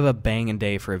know? Mm-hmm. You have a banging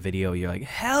day for a video, you're like,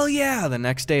 hell yeah. The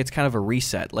next day it's kind of a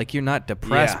reset. Like, you're not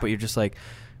depressed, but you're just like,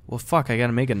 well, fuck, I got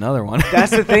to make another one.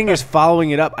 That's the thing, is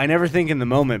following it up. I never think in the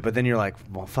moment, but then you're like,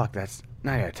 well, fuck,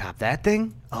 now I got to top that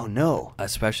thing? Oh, no.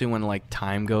 Especially when, like,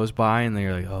 time goes by and then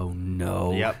you're like, oh,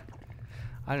 no. Yep.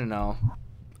 I don't know.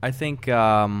 I think, did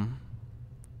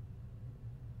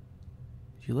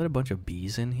you let a bunch of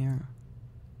bees in here?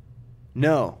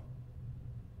 No.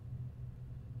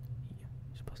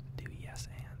 You're supposed to do yes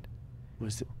and.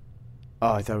 Was it?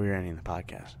 Oh, I thought we were ending the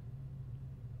podcast.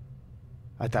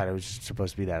 I thought it was just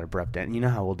supposed to be that abrupt end. You know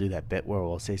how we'll do that bit where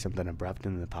we'll say something abrupt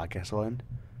and then the podcast will end?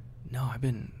 No, I've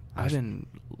been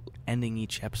ending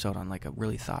each episode on like a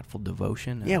really thoughtful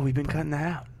devotion. Yeah, we've been cutting that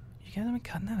out. You guys have been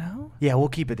cutting that out? Yeah, we'll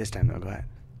keep it this time though. Go ahead.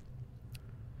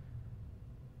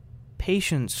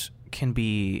 Patience can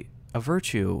be a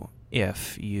virtue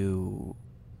if you